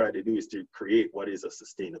what we try to do is to create what is a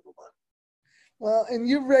sustainable one. Well, and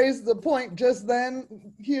you raised the point just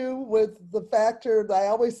then, Hugh, with the factor that I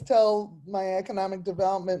always tell my economic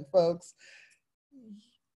development folks,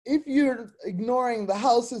 if you're ignoring the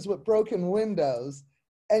houses with broken windows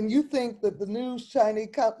and you think that the new shiny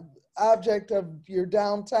object of your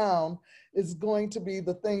downtown is going to be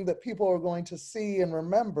the thing that people are going to see and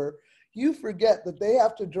remember, you forget that they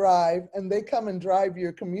have to drive and they come and drive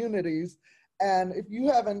your communities. And if you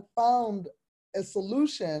haven't found a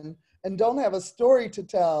solution and don't have a story to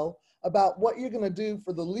tell about what you're going to do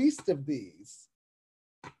for the least of these,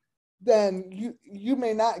 then you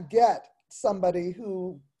may not get somebody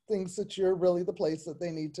who thinks that you're really the place that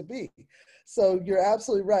they need to be. So you're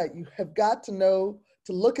absolutely right. You have got to know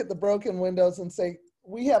to look at the broken windows and say,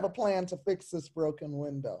 we have a plan to fix this broken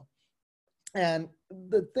window. And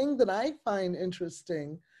the thing that I find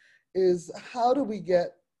interesting is, how do we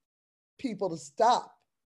get people to stop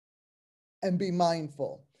and be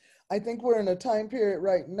mindful? I think we're in a time period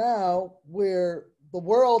right now where the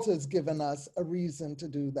world has given us a reason to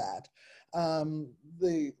do that.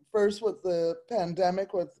 The first with the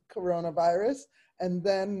pandemic with coronavirus, and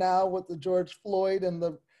then now with the George Floyd and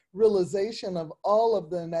the realization of all of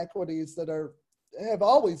the inequities that have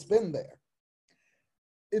always been there.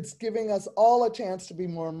 It's giving us all a chance to be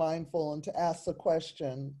more mindful and to ask the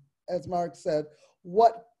question, as Mark said,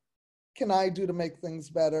 what can I do to make things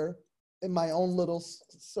better in my own little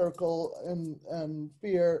circle and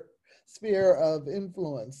sphere of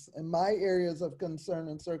influence? In my areas of concern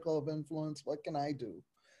and circle of influence, what can I do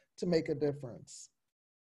to make a difference?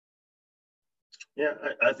 Yeah,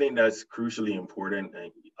 I think that's crucially important.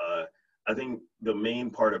 And I think the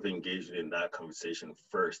main part of engaging in that conversation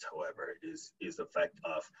first, however, is the fact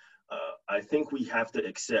of, I think we have to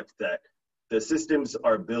accept that the systems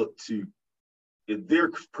are built to,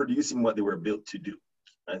 they're producing what they were built to do.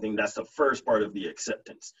 I think that's the first part of the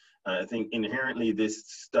acceptance. I think inherently this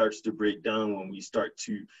starts to break down when we start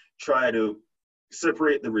to try to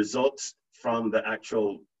separate the results from the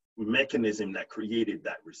actual mechanism that created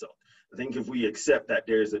that result. I think if we accept that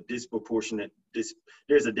there's a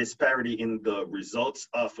there's a disparity in the results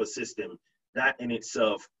of a system, that in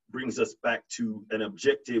itself brings us back to an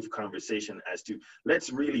objective conversation as to,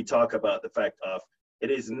 let's really talk about the fact of,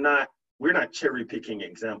 we're not cherry picking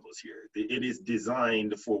examples here. It is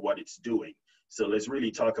designed for what it's doing. So let's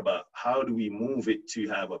really talk about how do we move it to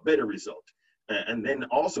have a better result. And then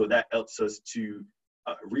also that helps us to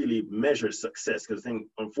really measure success. Because I think,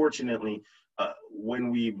 unfortunately,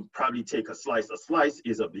 when we probably take a slice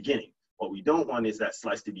is a beginning. What we don't want is that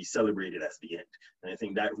slice to be celebrated as the end. And I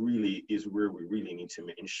think that really is where we really need to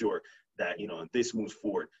ensure that, you know, this moves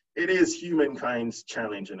forward. It is humankind's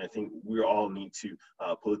challenge, and I think we all need to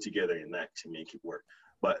pull together in that to make it work.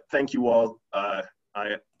 But thank you all.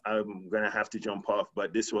 I'm gonna have to jump off,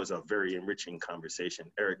 but this was a very enriching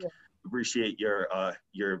conversation. Eric, appreciate your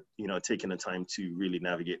taking the time to really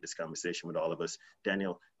navigate this conversation with all of us.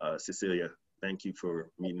 Daniel, Cecilia, thank you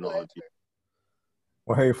for meeting all of you.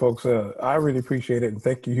 Well, hey, folks, I really appreciate it, and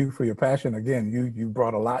thank you for your passion. Again, you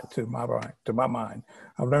brought a lot to my mind.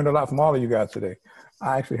 I've learned a lot from all of you guys today.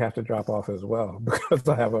 I actually have to drop off as well because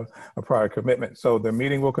I have a prior commitment. So the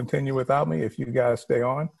meeting will continue without me if you guys stay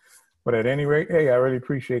on. But at any rate, hey, I really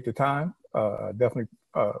appreciate the time. Definitely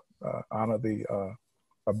honor the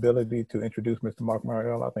ability to introduce Mr. Mark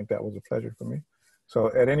Mariel. I think that was a pleasure for me.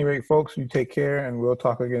 So at any rate, folks, you take care, and we'll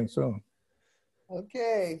talk again soon.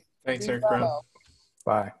 Okay. Thanks, Eric Brown.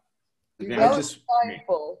 Bye. I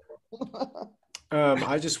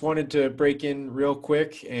just wanted to break in real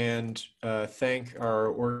quick and thank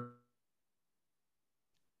our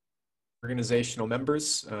organizational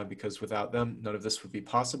members, because without them, none of this would be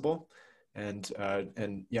possible. And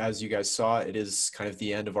yeah, as you guys saw, it is kind of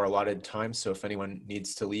the end of our allotted time. So if anyone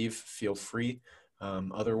needs to leave, feel free.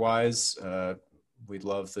 Otherwise, we'd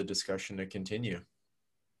love the discussion to continue.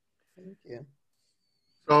 Thank you.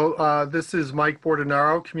 So this is Mike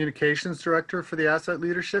Bordenaro, Communications Director for the Asset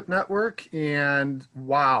Leadership Network. And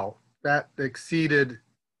wow, that exceeded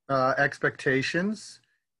expectations.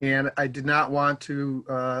 And I did not want to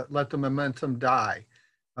let the momentum die.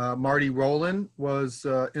 Marty Rowland was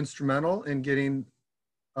instrumental in getting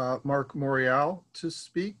Mark Morial to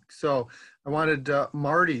speak. So I wanted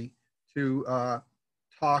Marty to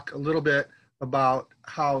talk a little bit about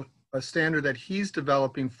how a standard that he's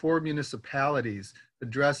developing for municipalities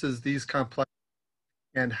addresses these complex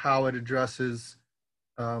and how it addresses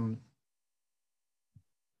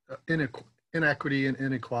inequity and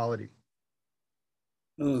inequality.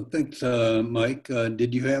 Oh, thanks, Mike.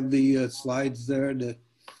 Did you have the slides there to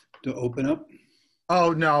open up?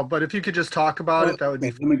 Oh, no, but if you could just talk about it, that would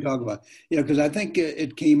be fun. Let me talk about it. Yeah, because I think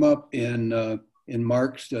it came up in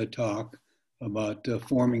Mark's talk about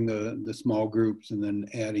forming the small groups and then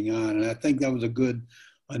adding on. And I think that was a good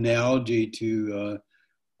analogy to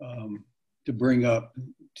bring up,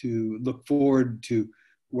 to look forward to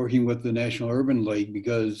working with the National Urban League,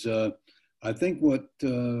 because I think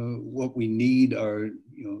what we need are,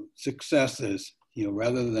 successes,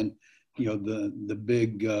 rather than, the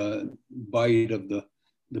big bite of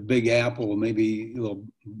the big apple, maybe little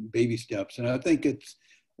baby steps. And I think it's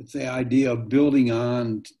the idea of building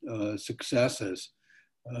on successes.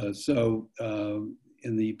 So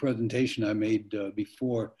in the presentation I made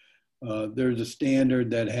before, there's a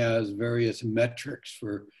standard that has various metrics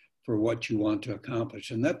for what you want to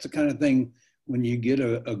accomplish. And that's the kind of thing when you get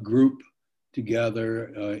a group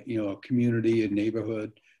together, a community, a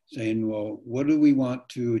neighborhood, saying, well, what do we want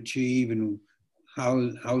to achieve and how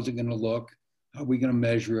is it going to look? How are we going to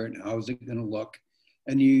measure it? How is it going to look?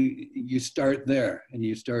 And you start there and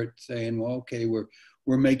you start saying, well, okay,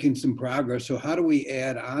 we're making some progress. So how do we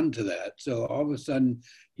add on to that? So all of a sudden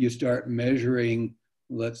you start measuring,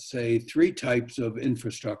 let's say, 3 types of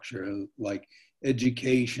infrastructure, like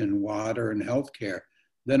education, water, and healthcare.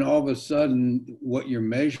 Then all of a sudden what you're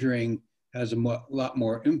measuring has a lot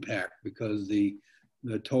more impact, because the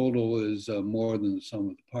total is more than the sum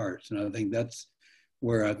of the parts. And I think that's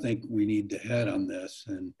where I think we need to head on this.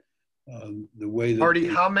 And the way that— Marty,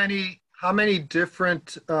 how many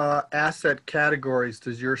different asset categories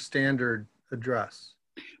does your standard address?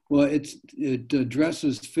 Well, it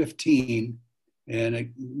addresses 15, and it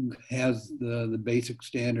has the basic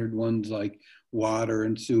standard ones like water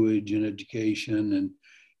and sewage and education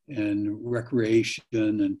and recreation.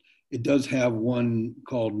 And it does have one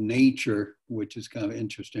called nature, which is kind of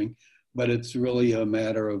interesting, but it's really a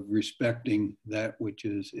matter of respecting that which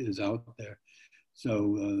is out there.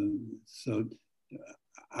 So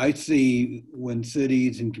I see when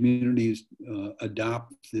cities and communities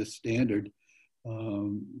adopt this standard,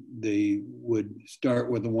 they would start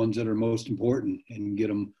with the ones that are most important and get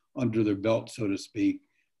them under their belt, so to speak,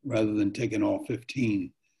 rather than taking all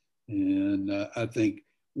 15. And I think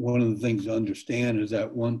one of the things to understand is that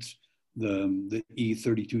once the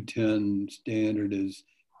E3210 standard is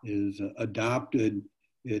adopted,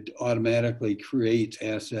 it automatically creates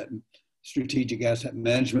strategic asset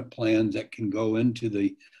management plans that can go into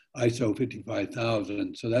the ISO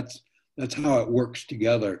 55000. So that's how it works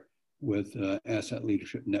together with Asset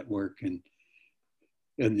Leadership Network and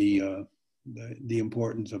the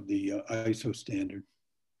importance of the ISO standard.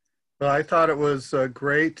 Well, I thought it was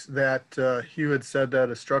great that Hugh had said that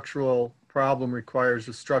a structural problem requires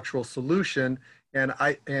a structural solution, and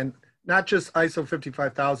not just ISO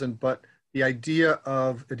 55000, but the idea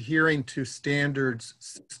of adhering to standards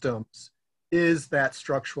systems is that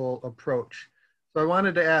structural approach. So I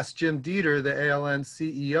wanted to ask Jim Dieter, the ALN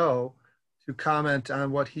CEO, to comment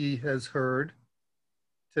on what he has heard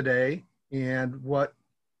today and what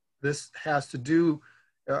this has to do,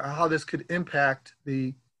 how this could impact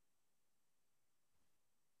the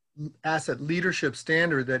asset leadership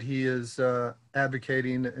standard that he is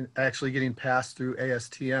advocating and actually getting passed through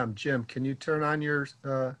ASTM. Jim, can you turn on your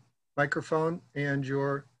microphone and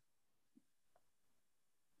your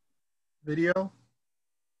video?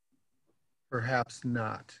 Perhaps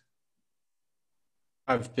not.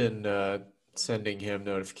 I've been sending him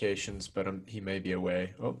notifications, but he may be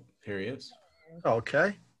away. Oh, here he is.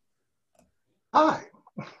 Okay. Hi.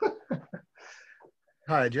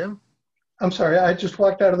 Hi, Jim. I'm sorry, I just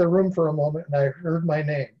walked out of the room for a moment and I heard my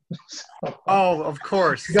name. Oh, of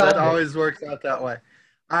course. That always works out that way.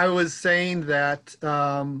 I was saying that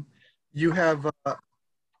you have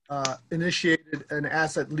initiated an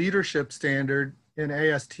asset leadership standard in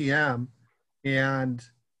ASTM, And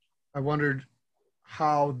I wondered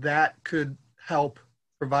how that could help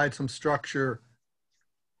provide some structure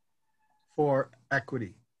for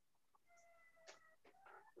equity.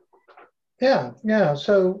 Yeah.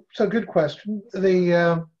 So good question.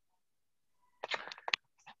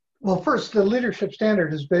 Well, first, the leadership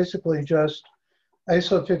standard is basically just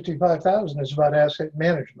ISO 55000 is about asset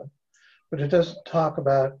management, but it doesn't talk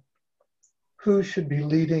about who should be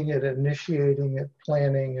leading it, initiating it,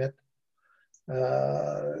 planning it.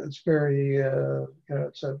 It's very,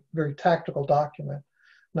 it's a very tactical document,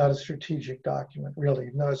 not a strategic document,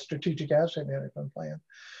 really, not a strategic asset management plan.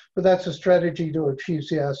 But that's a strategy to achieve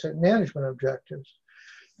the asset management objectives.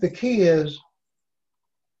 The key is,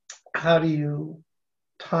 how do you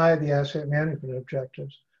tie the asset management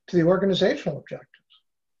objectives to the organizational objectives?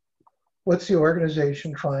 What's the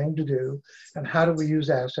organization trying to do, and how do we use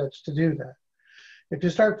assets to do that? If you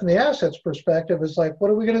start from the assets perspective, it's like,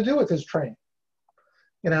 what are we going to do with this train?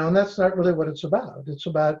 And that's not really what it's about. It's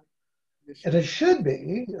about, and it should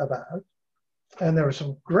be about, and there were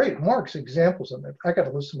some great Mark's examples of it. I got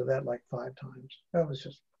to listen to that like 5 times. That was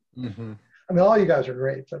just, I mean, all you guys are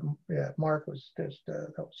great, but yeah, Mark was just,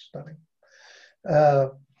 that was stunning.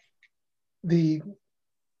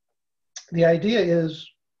 The idea is,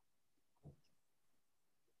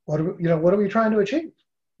 what are we trying to achieve?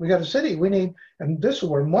 We got a city, we need, and this is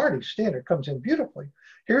where Marty's standard comes in beautifully.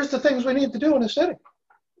 Here's the things we need to do in a city.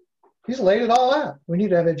 He's laid it all out. We need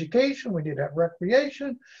to have education, we need to have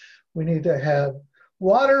recreation, we need to have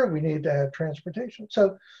water, we need to have transportation.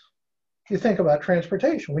 So you think about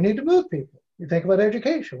transportation, we need to move people. You think about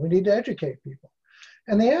education, we need to educate people.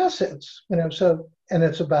 And the assets, so, and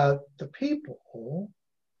it's about the people,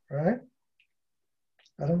 right?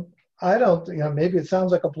 I don't, maybe it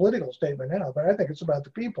sounds like a political statement now, but I think it's about the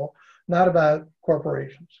people, not about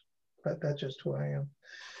corporations. But that's just who I am.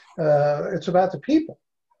 It's about the people.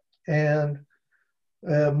 And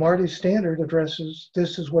Marty's standard addresses,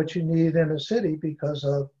 this is what you need in a city because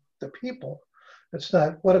of the people. It's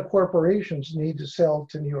not what do corporations need to sell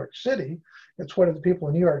to New York City. It's what do the people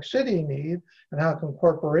in New York City need, and how can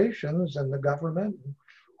corporations and the government, and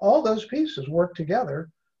all those pieces work together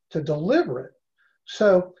to deliver it.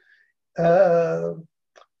 So the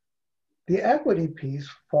equity piece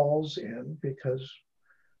falls in because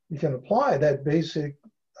you can apply that basic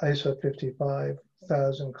ISO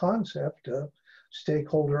 55000 concept of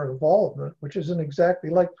stakeholder involvement, which isn't exactly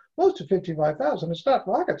like most of 55000. It's not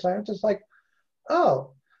rocket science. It's like,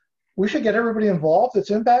 oh, we should get everybody involved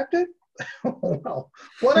that's impacted? Well,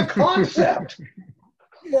 what a concept.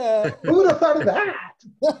 Yeah. Who would have thought of that?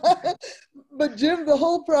 But Jim, the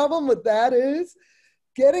whole problem with that is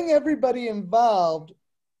getting everybody involved.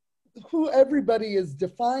 Who everybody is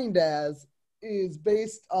defined as is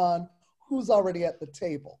based on who's already at the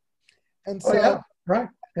table. And so, yeah, right.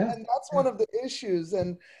 Yeah. And that's one of the issues.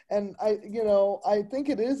 And I think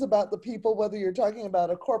it is about the people, whether you're talking about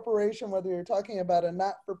a corporation, whether you're talking about a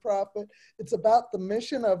not-for-profit, it's about the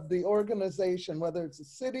mission of the organization, whether it's a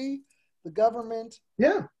city, the government,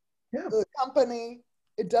 the company,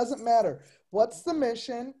 it doesn't matter. What's the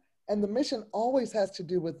mission? And the mission always has to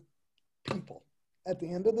do with people at the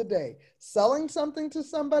end of the day. Selling something to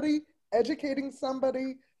somebody, educating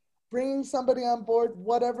somebody, bringing somebody on board,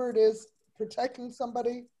 whatever it is, protecting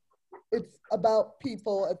somebody, it's about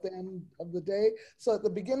people at the end of the day. So at the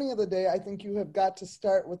beginning of the day, I think you have got to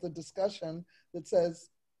start with a discussion that says,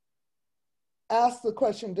 ask the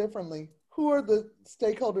question differently. Who are the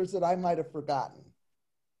stakeholders that I might have forgotten?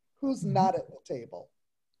 Who's not at the table?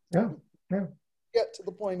 Get to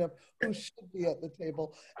the point of who should be at the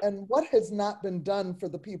table and what has not been done for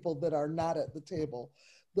the people that are not at the table.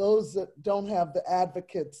 Those that don't have the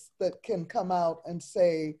advocates that can come out and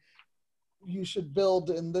say, you should build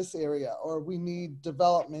in this area, or we need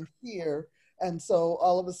development here. And so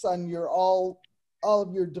all of a sudden all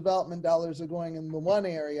of your development dollars are going in the one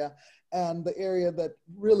area, and the area that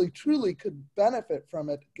really truly could benefit from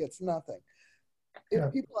it gets nothing.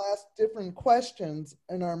 If people ask different questions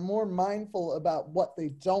and are more mindful about what they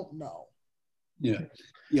don't know. Yeah,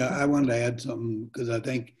 I wanted to add something, because I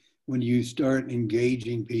think when you start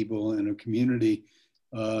engaging people in a community,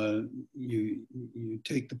 you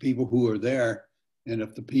take the people who are there, and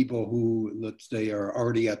if the people who, let's say, are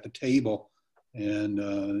already at the table, and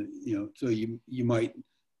so you might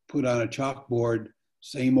put on a chalkboard,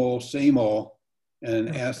 same old,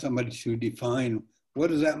 and ask somebody to define, what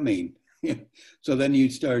does that mean? So then you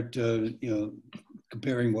start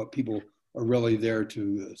comparing what people are really there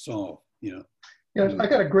to solve. I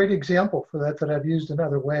got a great example for that I've used in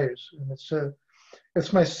other ways, and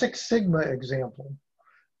it's my Six Sigma example.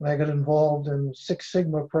 And I got involved in Six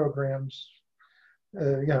Sigma programs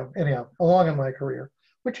anyhow, along in my career,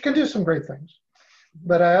 which can do some great things.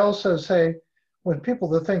 But I also say, when people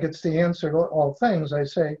that think it's the answer to all things, I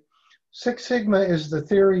say, Six Sigma is the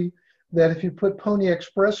theory that if you put Pony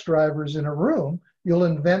Express drivers in a room, you'll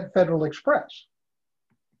invent Federal Express.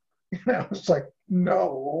 It's like,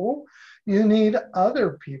 no, you need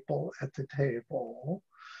other people at the table.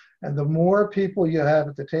 And the more people you have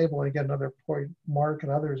at the table, and again, another point Mark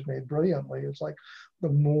and others made brilliantly, it's like the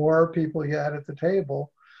more people you had at the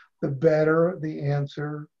table, the better the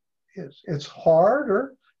answer is. It's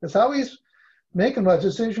harder. It's always making a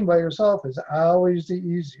decision by yourself is always the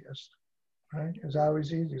easiest, right? It's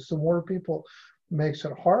always easiest. The more people makes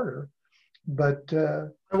it harder. But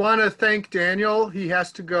I want to thank Daniel. He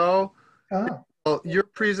has to go. Well, your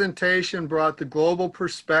presentation brought the global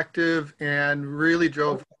perspective and really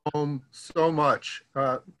drove home so much.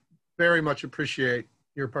 Very much appreciate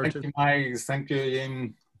your participation. Thank you, Mike. Thank you,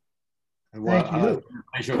 Jim. Thank you.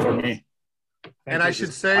 Pleasure for me. And I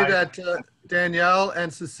should say that Danielle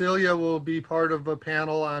and Cecilia will be part of a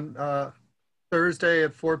panel on Thursday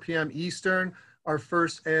at 4 p.m. Eastern, our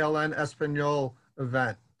first ALN Espanol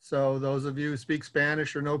event. So those of you who speak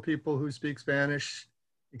Spanish or know people who speak Spanish,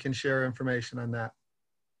 you can share information on that.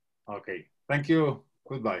 Okay. Thank you.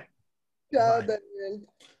 Goodbye. Yeah, Bye.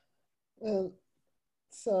 Daniel.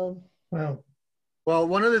 So. Well,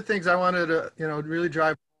 one of the things I wanted to, really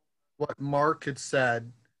drive what Mark had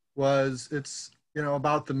said was it's,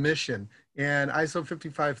 about the mission. And ISO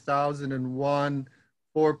 55001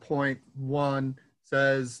 4.1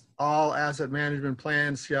 says all asset management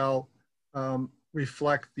plans shall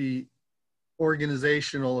reflect the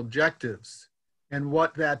organizational objectives. And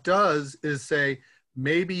what that does is say,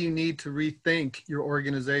 maybe you need to rethink your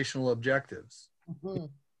organizational objectives. Mm-hmm.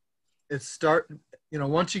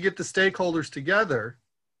 Once you get the stakeholders together,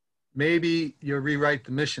 maybe you rewrite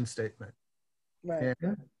the mission statement. Right.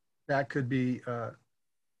 And that could be a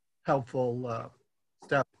helpful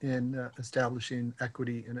step in establishing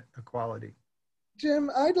equity and equality.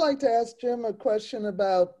 Jim, I'd like to ask Jim a question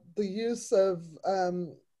about the use of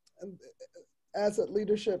Asset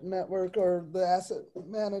Leadership Network or the Asset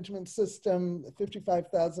Management System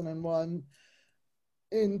 55001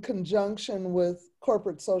 in conjunction with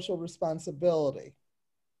corporate social responsibility.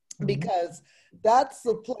 Mm-hmm. Because that's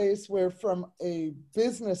the place where, from a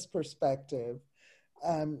business perspective,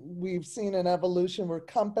 we've seen an evolution where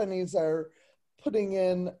companies are putting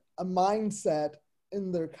in a mindset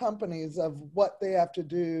in their companies of what they have to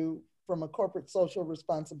do from a corporate social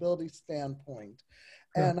responsibility standpoint.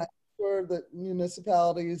 Yeah. And I'm sure that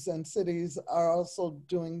municipalities and cities are also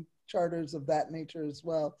doing charters of that nature as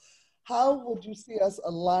well. How would you see us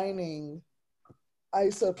aligning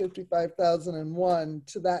ISO 55001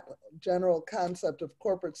 to that general concept of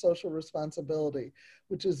corporate social responsibility,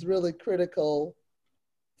 which is really critical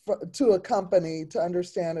to a company to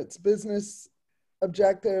understand its business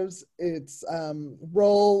objectives, its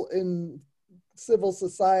role in civil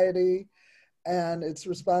society, and its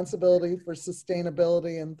responsibility for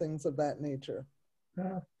sustainability and things of that nature?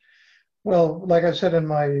 Well, like I said in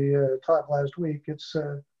my talk last week, it's,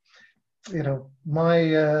 my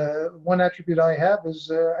one attribute I have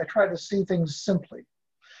is I try to see things simply.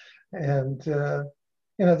 And,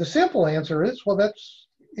 the simple answer is, well, that's,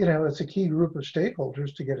 it's a key group of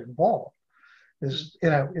stakeholders to get involved is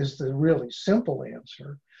the really simple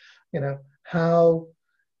answer. How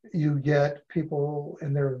you get people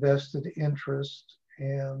and their vested interest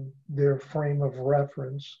and their frame of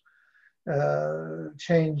reference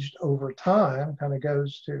changed over time kind of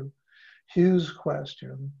goes to Hugh's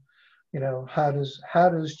question. How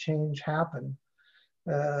does change happen?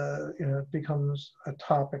 It becomes a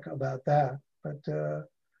topic about that. But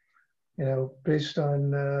based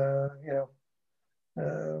on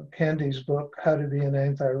Candy's book, How to Be an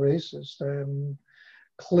Anti-Racist,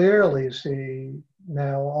 clearly see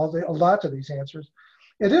now a lot of these answers.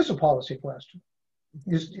 It is a policy question.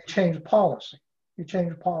 You change policy. You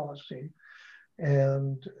change policy,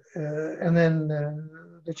 and then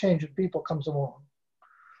the change of people comes along.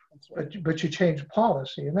 Right. But you change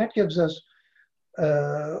policy, and that gives us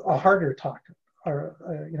a harder target, or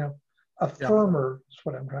a firmer, is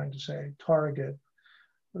what I'm trying to say, target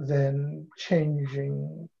than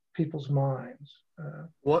changing people's minds.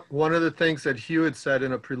 One of the things that Hugh had said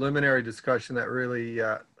in a preliminary discussion that really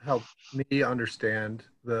helped me understand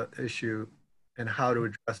the issue and how to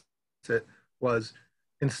address it was,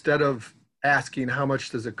 instead of asking how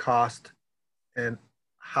much does it cost and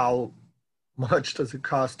how much does it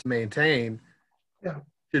cost to maintain,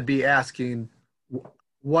 should be asking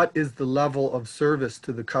what is the level of service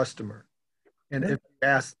to the customer. And if you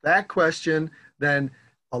ask that question, then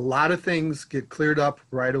a lot of things get cleared up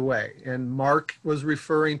right away. And Mark was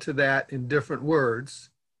referring to that in different words,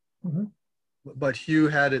 but Hugh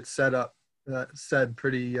had it said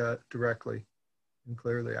pretty directly and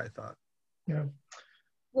clearly, I thought. Yeah.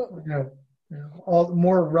 Well, all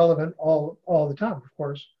more relevant all the time, of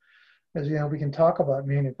course. As you know, we can talk about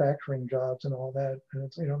manufacturing jobs and all that, and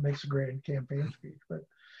it's, it makes a great campaign speech, but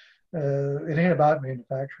it ain't about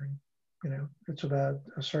manufacturing. It's about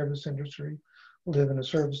a service industry. We live in a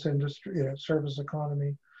service industry, service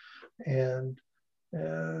economy, and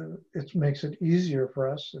it makes it easier for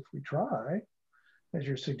us if we try, as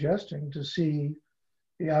you're suggesting, to see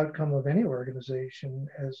the outcome of any organization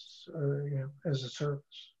as as a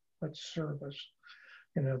service. That's service.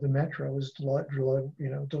 The metro is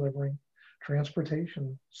delivering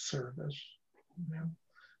transportation service,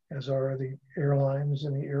 as are the airlines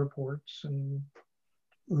and the airports and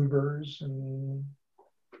Ubers and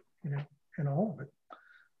and all of it.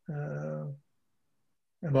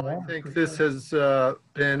 Well, I think this has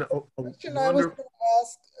been a question wonderful.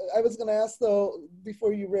 I was going to ask though,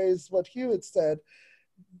 before you raise what Hugh had said,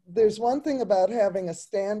 there's one thing about having a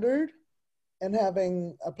standard and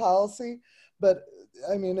having a policy, but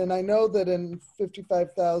I mean, and I know that in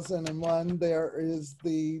 55,001, there is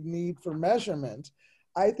the need for measurement.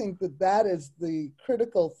 I think that that is the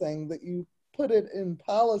critical thing, that you put it in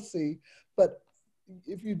policy, but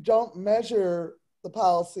if you don't measure the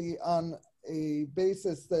policy on a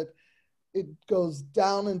basis that it goes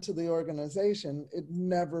down into the organization, it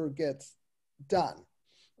never gets done.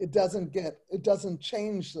 It doesn't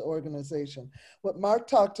change the organization. What Mark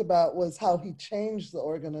talked about was how he changed the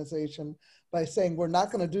organization by saying, we're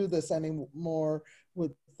not going to do this anymore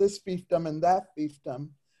with this fiefdom and that fiefdom.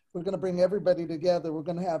 We're going to bring everybody together. We're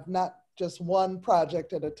going to have not just one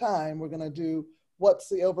project at a time. We're going to do what's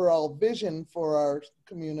the overall vision for our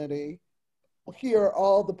community. Here are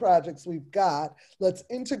all the projects we've got. Let's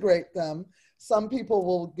integrate them. Some people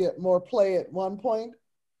will get more play at one point.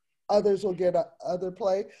 Others will get other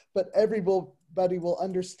play, but everybody will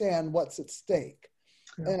understand what's at stake.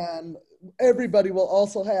 Yeah. And everybody will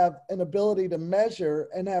also have an ability to measure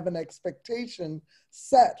and have an expectation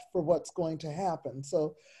set for what's going to happen.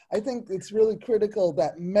 So I think it's really critical,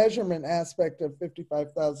 that measurement aspect of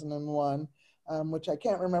 55,001, which I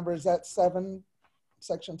can't remember, is that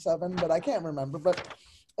section 7, but I can't remember. But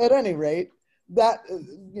at any rate, that,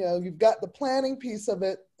 you've got the planning piece of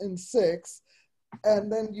it in 6,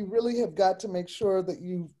 and then you really have got to make sure that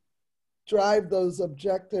you drive those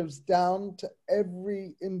objectives down to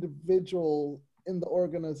every individual in the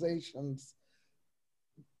organization's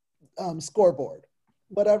scoreboard,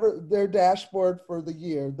 whatever their dashboard for the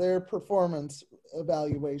year, their performance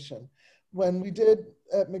evaluation. When we did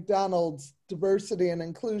at McDonald's diversity and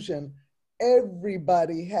inclusion,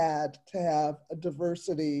 everybody had to have a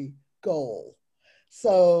diversity goal.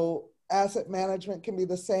 So asset management can be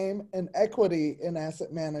the same, and equity in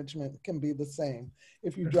asset management can be the same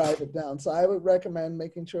if you drive it down. So I would recommend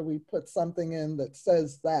making sure we put something in that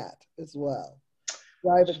says that as well.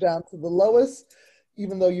 Drive it down to the lowest,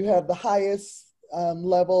 even though you have the highest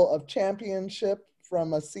level of championship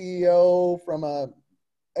from a CEO, from a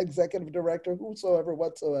executive director, whosoever,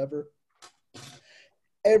 whatsoever.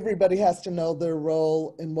 Everybody has to know their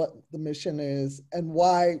role in what the mission is and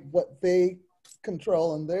why what they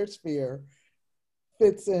control in their sphere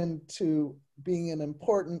fits into being an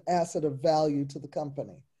important asset of value to the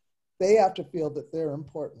company. They have to feel that they're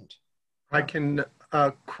important. I can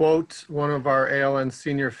quote one of our ALN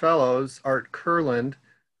senior fellows, Art Kurland,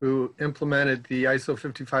 who implemented the ISO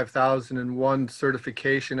 55001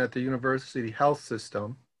 certification at the University Health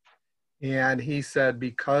System. And he said,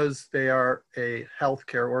 because they are a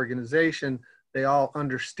healthcare organization, they all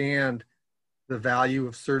understand the value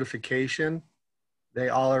of certification. They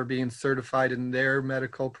all are being certified in their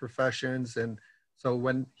medical professions. And so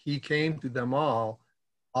when he came to them all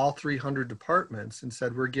 300 departments and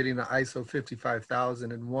said, we're getting the ISO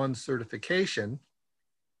 55001 certification,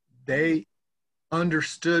 they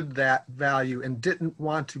understood that value and didn't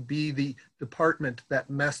want to be the department that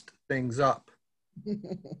messed things up. They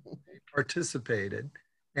participated.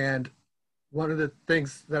 And one of the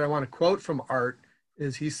things that I want to quote from Art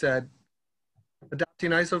is he said,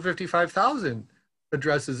 adopting ISO 55000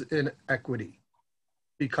 addresses inequity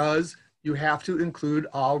because you have to include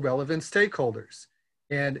all relevant stakeholders.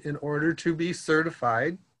 And in order to be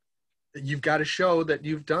certified, you've got to show that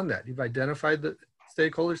you've done that. You've identified the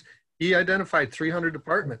stakeholders. He identified 300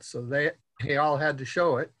 departments, so they all had to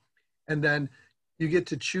show it. And then you get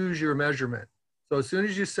to choose your measurement. So as soon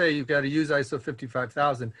as you say you've got to use ISO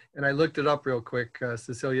 55000, and I looked it up real quick,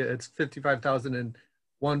 Cecilia, it's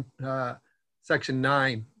 55,001 section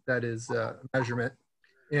 9 that is measurement.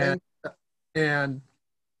 And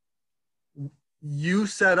you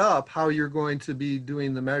set up how you're going to be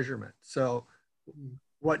doing the measurement. So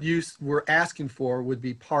what you were asking for would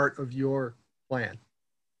be part of your plan.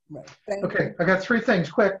 Right. Okay, I got 3 things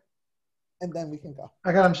quick. And then we can go.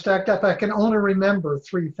 I got them stacked up. I can only remember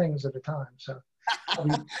 3 things at a time, so I'll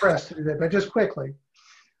be pressed to do that. But just quickly,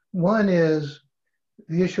 one is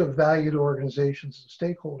the issue of valued organizations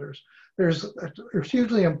and stakeholders. There's a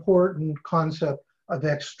hugely important concept of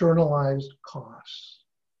externalized costs.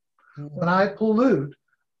 When I pollute,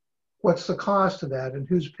 what's the cost of that and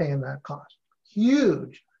who's paying that cost?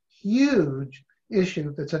 Huge, huge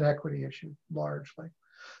issue that's an equity issue, largely.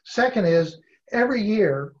 Second is, every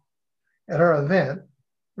year at our event,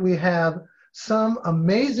 we have some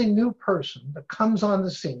amazing new person that comes on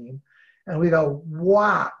the scene and we go,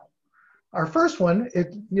 wow. Our first one,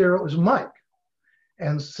 it was Mike.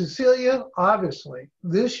 And Cecilia, obviously,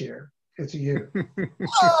 this year, it's you.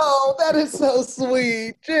 Oh, that is so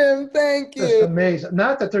sweet. Jim, thank you. It's amazing.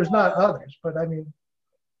 Not that there's not others, but I mean.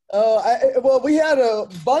 Oh, well, we had a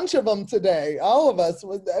bunch of them today, all of us.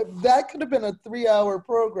 That could have been a 3-hour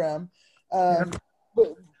program,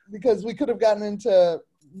 but because we could have gotten into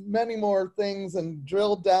many more things and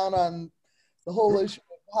drilled down on the whole issue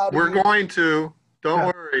of how to. We're going to.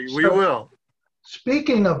 Don't worry, we will.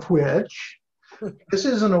 Speaking of which, this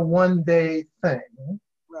isn't a one-day thing.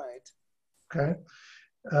 Right. Okay.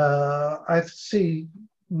 I see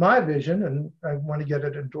my vision, and I want to get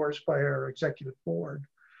it endorsed by our executive board.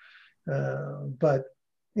 But,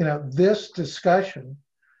 you know, this discussion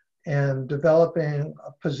and developing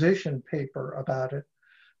a position paper about it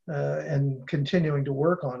and continuing to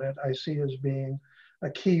work on it, I see as being a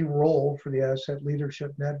key role for the Asset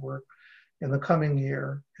Leadership Network in the coming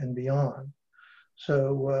year and beyond.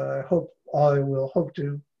 So I will hope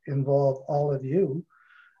to involve all of you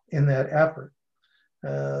in that effort.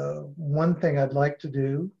 One thing I'd like to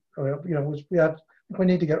do, you know, we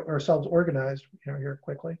need to get ourselves organized, you know, here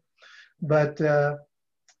quickly. But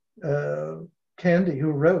Candy,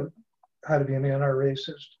 who wrote How to Be an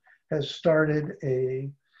Anti-Racist, has started a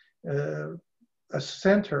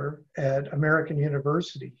center at American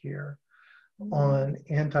University here on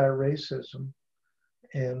anti-racism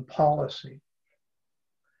and policy.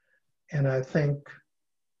 And I think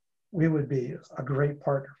we would be a great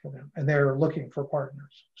partner for them. And they're looking for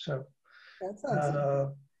partners. So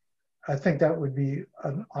I think that would be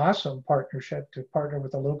an awesome partnership to partner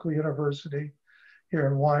with a local university here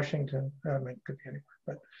in Washington. I mean, it could be anywhere,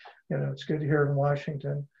 but you know, it's good here in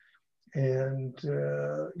Washington. And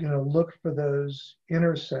you know, look for those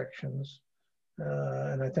intersections.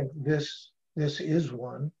 And I think this is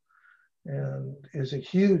one, and is a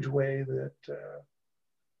huge way that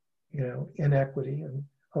you know, inequity and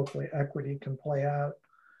hopefully equity can play out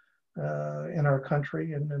in our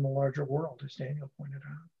country and in the larger world, as Daniel pointed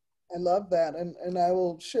out. I love that. And I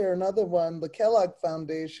will share another one. The Kellogg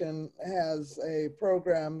Foundation has a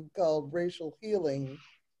program called Racial Healing,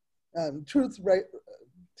 Truth,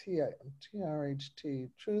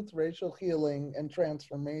 Racial Healing and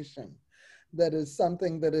Transformation. That is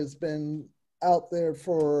something that has been out there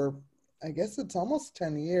for, I guess it's almost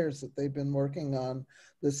 10 years that they've been working on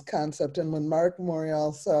this concept. And when Mark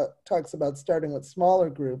Morial talks about starting with smaller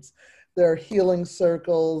groups, there are healing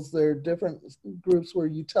circles, there are different groups where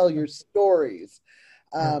you tell your stories.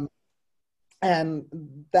 And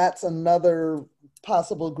that's another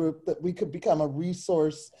possible group that we could become a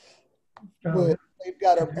resource with. They've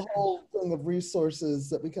got a whole thing of resources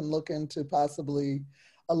that we can look into, possibly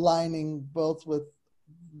aligning both with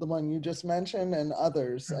the one you just mentioned and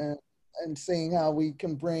others, and seeing how we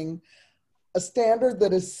can bring a standard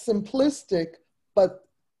that is simplistic but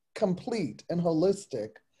complete and holistic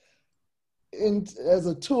as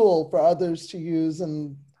a tool for others to use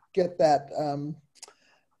and get that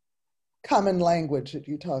common language that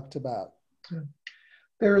you talked about.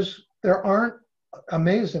 There aren't,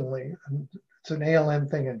 amazingly, and it's an ALN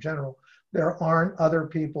thing in general, there aren't other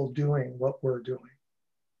people doing what we're doing.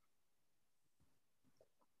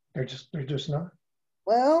 They're just not.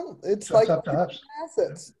 Well, it's so like it's up to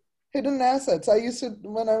us. Hidden assets. I used to,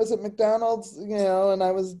 when I was at McDonald's, you know, and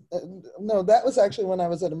I was, no, that was actually when I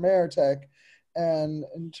was at Ameritech and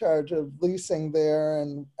in charge of leasing there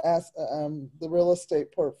and the real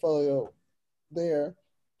estate portfolio there.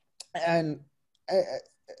 And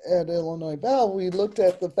at Illinois Bell, we looked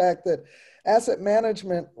at the fact that asset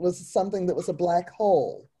management was something that was a black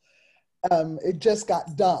hole. It just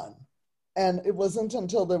got done. And it wasn't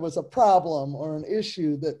until there was a problem or an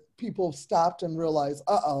issue that people stopped and realized,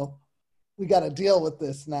 uh-oh, we got to deal with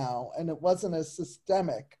this now. And it wasn't as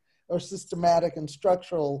systemic or systematic and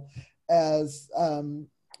structural as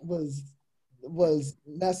was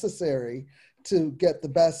necessary to get the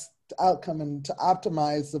best outcome and to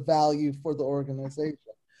optimize the value for the organization.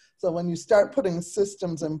 So when you start putting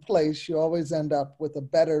systems in place, you always end up with a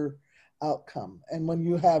better outcome. And when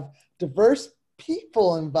you have diverse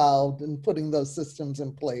people involved in putting those systems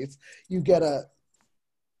in place, you get a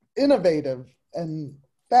innovative and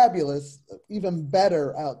fabulous, even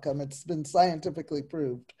better outcome. It's been scientifically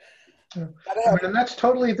proved. Yeah. And that's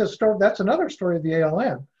totally the story. That's another story of the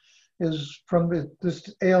ALN, is from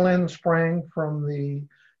this ALN sprang from the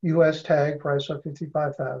US tag for ISO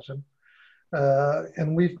 55000.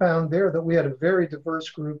 And we found there that we had a very diverse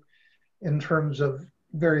group in terms of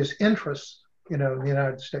various interests, in the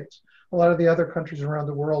United States. A lot of the other countries around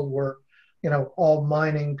the world were, all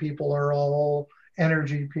mining people, or all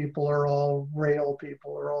energy people, or all rail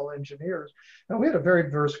people, or all engineers. And we had a very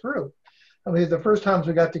diverse group. I mean, the first times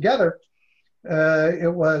we got together,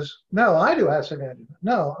 it was, no, I do asset management.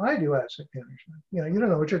 No, I do asset management. You don't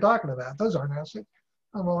know what you're talking about. Those aren't assets.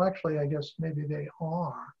 Oh, well, actually, I guess maybe they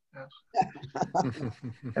are. Yes.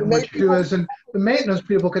 And which you, as in the maintenance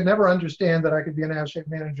people, could never understand that I could be an asset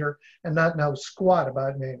manager and not know squat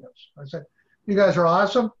about maintenance. I said, you guys are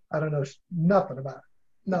awesome. I don't know nothing about it.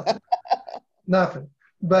 Nothing. Nothing.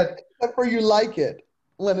 But except for you like it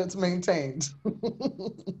when it's maintained.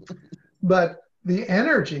 But the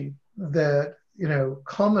energy that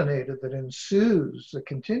culminated, that ensues, that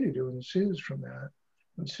continue to ensue from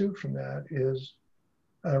that is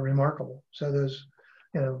remarkable. So there's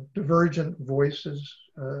divergent voices.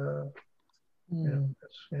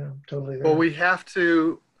 Totally there. Well, we have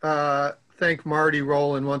to thank Marty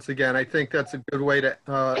Rowland once again. I think that's a good way to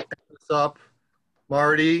end this up.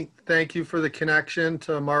 Marty, thank you for the connection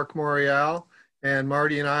to Mark Morial. And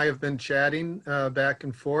Marty and I have been chatting back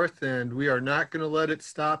and forth, and we are not going to let it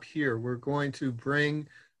stop here. We're going to bring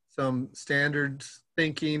some standards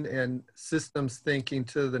thinking and systems thinking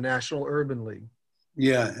to the National Urban League.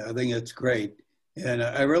 Yeah, I think it's great. And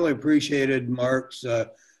I really appreciated Mark's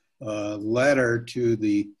letter to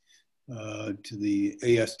the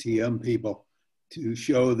ASTM people to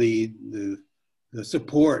show the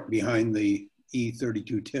support behind the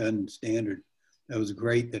E3210 standard. That was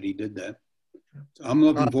great that he did that. So I'm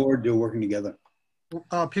looking forward to working together.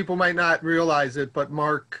 People might not realize it, but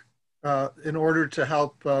Mark, in order to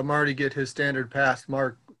help Marty get his standard passed,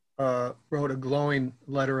 Mark wrote a glowing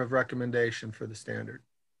letter of recommendation for the standard.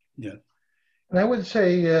 Yeah. And I would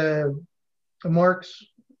say Mark's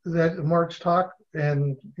talk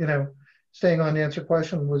and, staying on to answer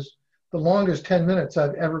question was the longest 10 minutes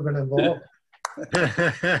I've ever been involved.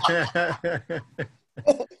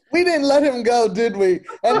 We didn't let him go, did we?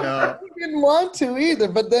 And no. He didn't want to either,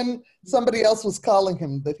 but then somebody else was calling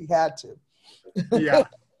him that he had to. Yeah,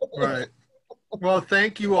 right. Well,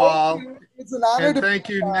 thank you all. It's an honor. And thank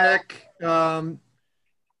you, Nick.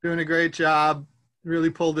 Doing a great job. Really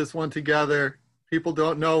pulled this one together. People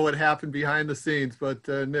don't know what happened behind the scenes, but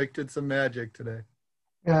Nick did some magic today.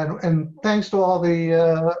 And thanks to all the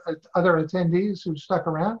other attendees who stuck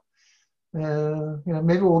around.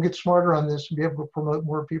 Maybe we'll get smarter on this and be able to promote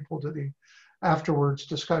more people to the afterwards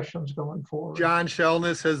discussions going forward. John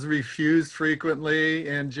Shellness has refused frequently,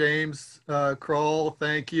 and James Kroll,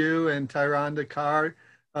 thank you, and Tyrone Carr.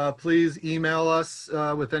 Please email us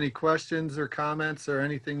with any questions or comments or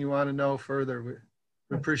anything you want to know further. We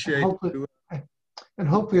appreciate you. And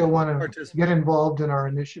hopefully you'll want to get involved in our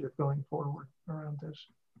initiative going forward around this.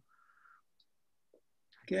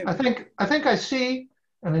 Okay. I think I see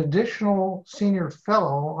an additional senior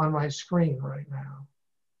fellow on my screen right now.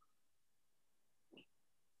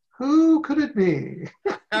 Who could it be?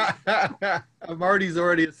 Marty's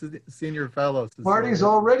already a senior fellow. Marty's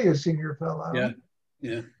already a senior fellow. Yeah,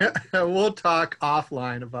 yeah. We'll talk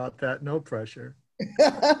offline about that. No pressure.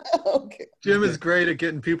 Okay. Jim is great at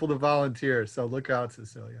getting people to volunteer, so look out,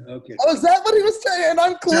 Cecilia. Okay. Oh, is that what he was saying? And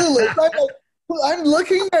I'm clueless. I'm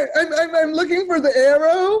looking for the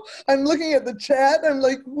arrow. I'm looking at the chat. I'm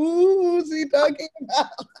like, who's he talking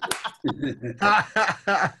about?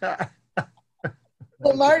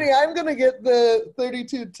 Well, Marty, I'm going to get the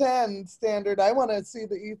 3210 standard. I want to see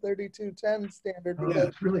the E3210 standard. Oh, yeah,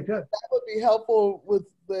 it's really good. That would be helpful with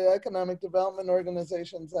the economic development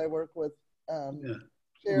organizations I work with. Yeah.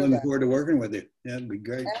 I'm looking forward to working with you. Yeah, it'd be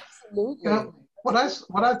great. Absolutely. What I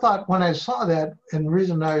thought when I saw that, and the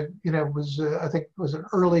reason I, was I think was an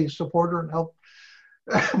early supporter and helped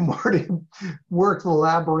Marty work the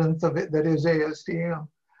labyrinth of it that is ASTM.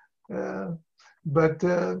 But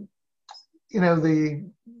the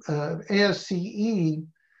ASCE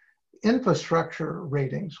infrastructure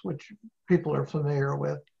ratings, which people are familiar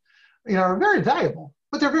with, are very valuable,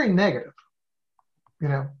 but they're very negative,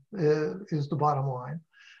 is the bottom line.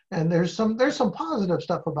 And there's some positive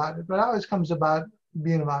stuff about it, but it always comes about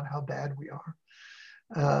being about how bad we are.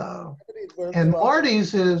 And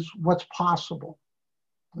Marty's is what's possible.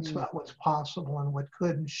 It's about what's possible and what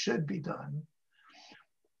could and should be done.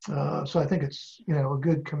 So I think it's, a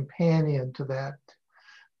good companion to that,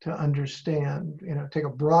 to understand, take a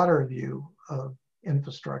broader view of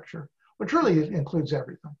infrastructure, which really includes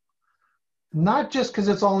everything. Not just because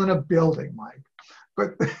it's all in a building, Mike,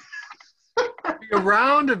 but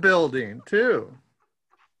around a building too.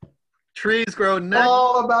 Trees grow next.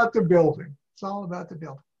 All about the building. It's all about the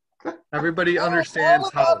building. Everybody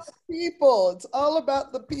understands house. People. It's all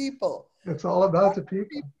about the people. It's all about the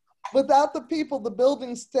people. Without the people, the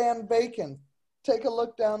buildings stand vacant. Take a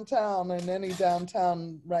look downtown, in any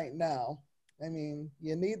downtown right now. I mean,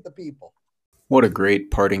 you need the people. What a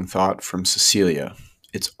great parting thought from Cecilia.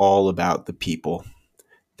 It's all about the people.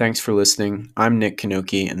 Thanks for listening. I'm Nick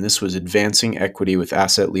Kanoki, and this was Advancing Equity with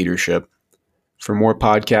Asset Leadership. For more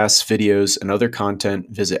podcasts, videos, and other content,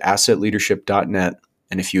 visit assetleadership.net.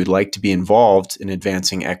 And if you would like to be involved in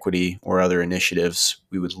advancing equity or other initiatives,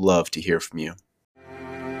 we would love to hear from you.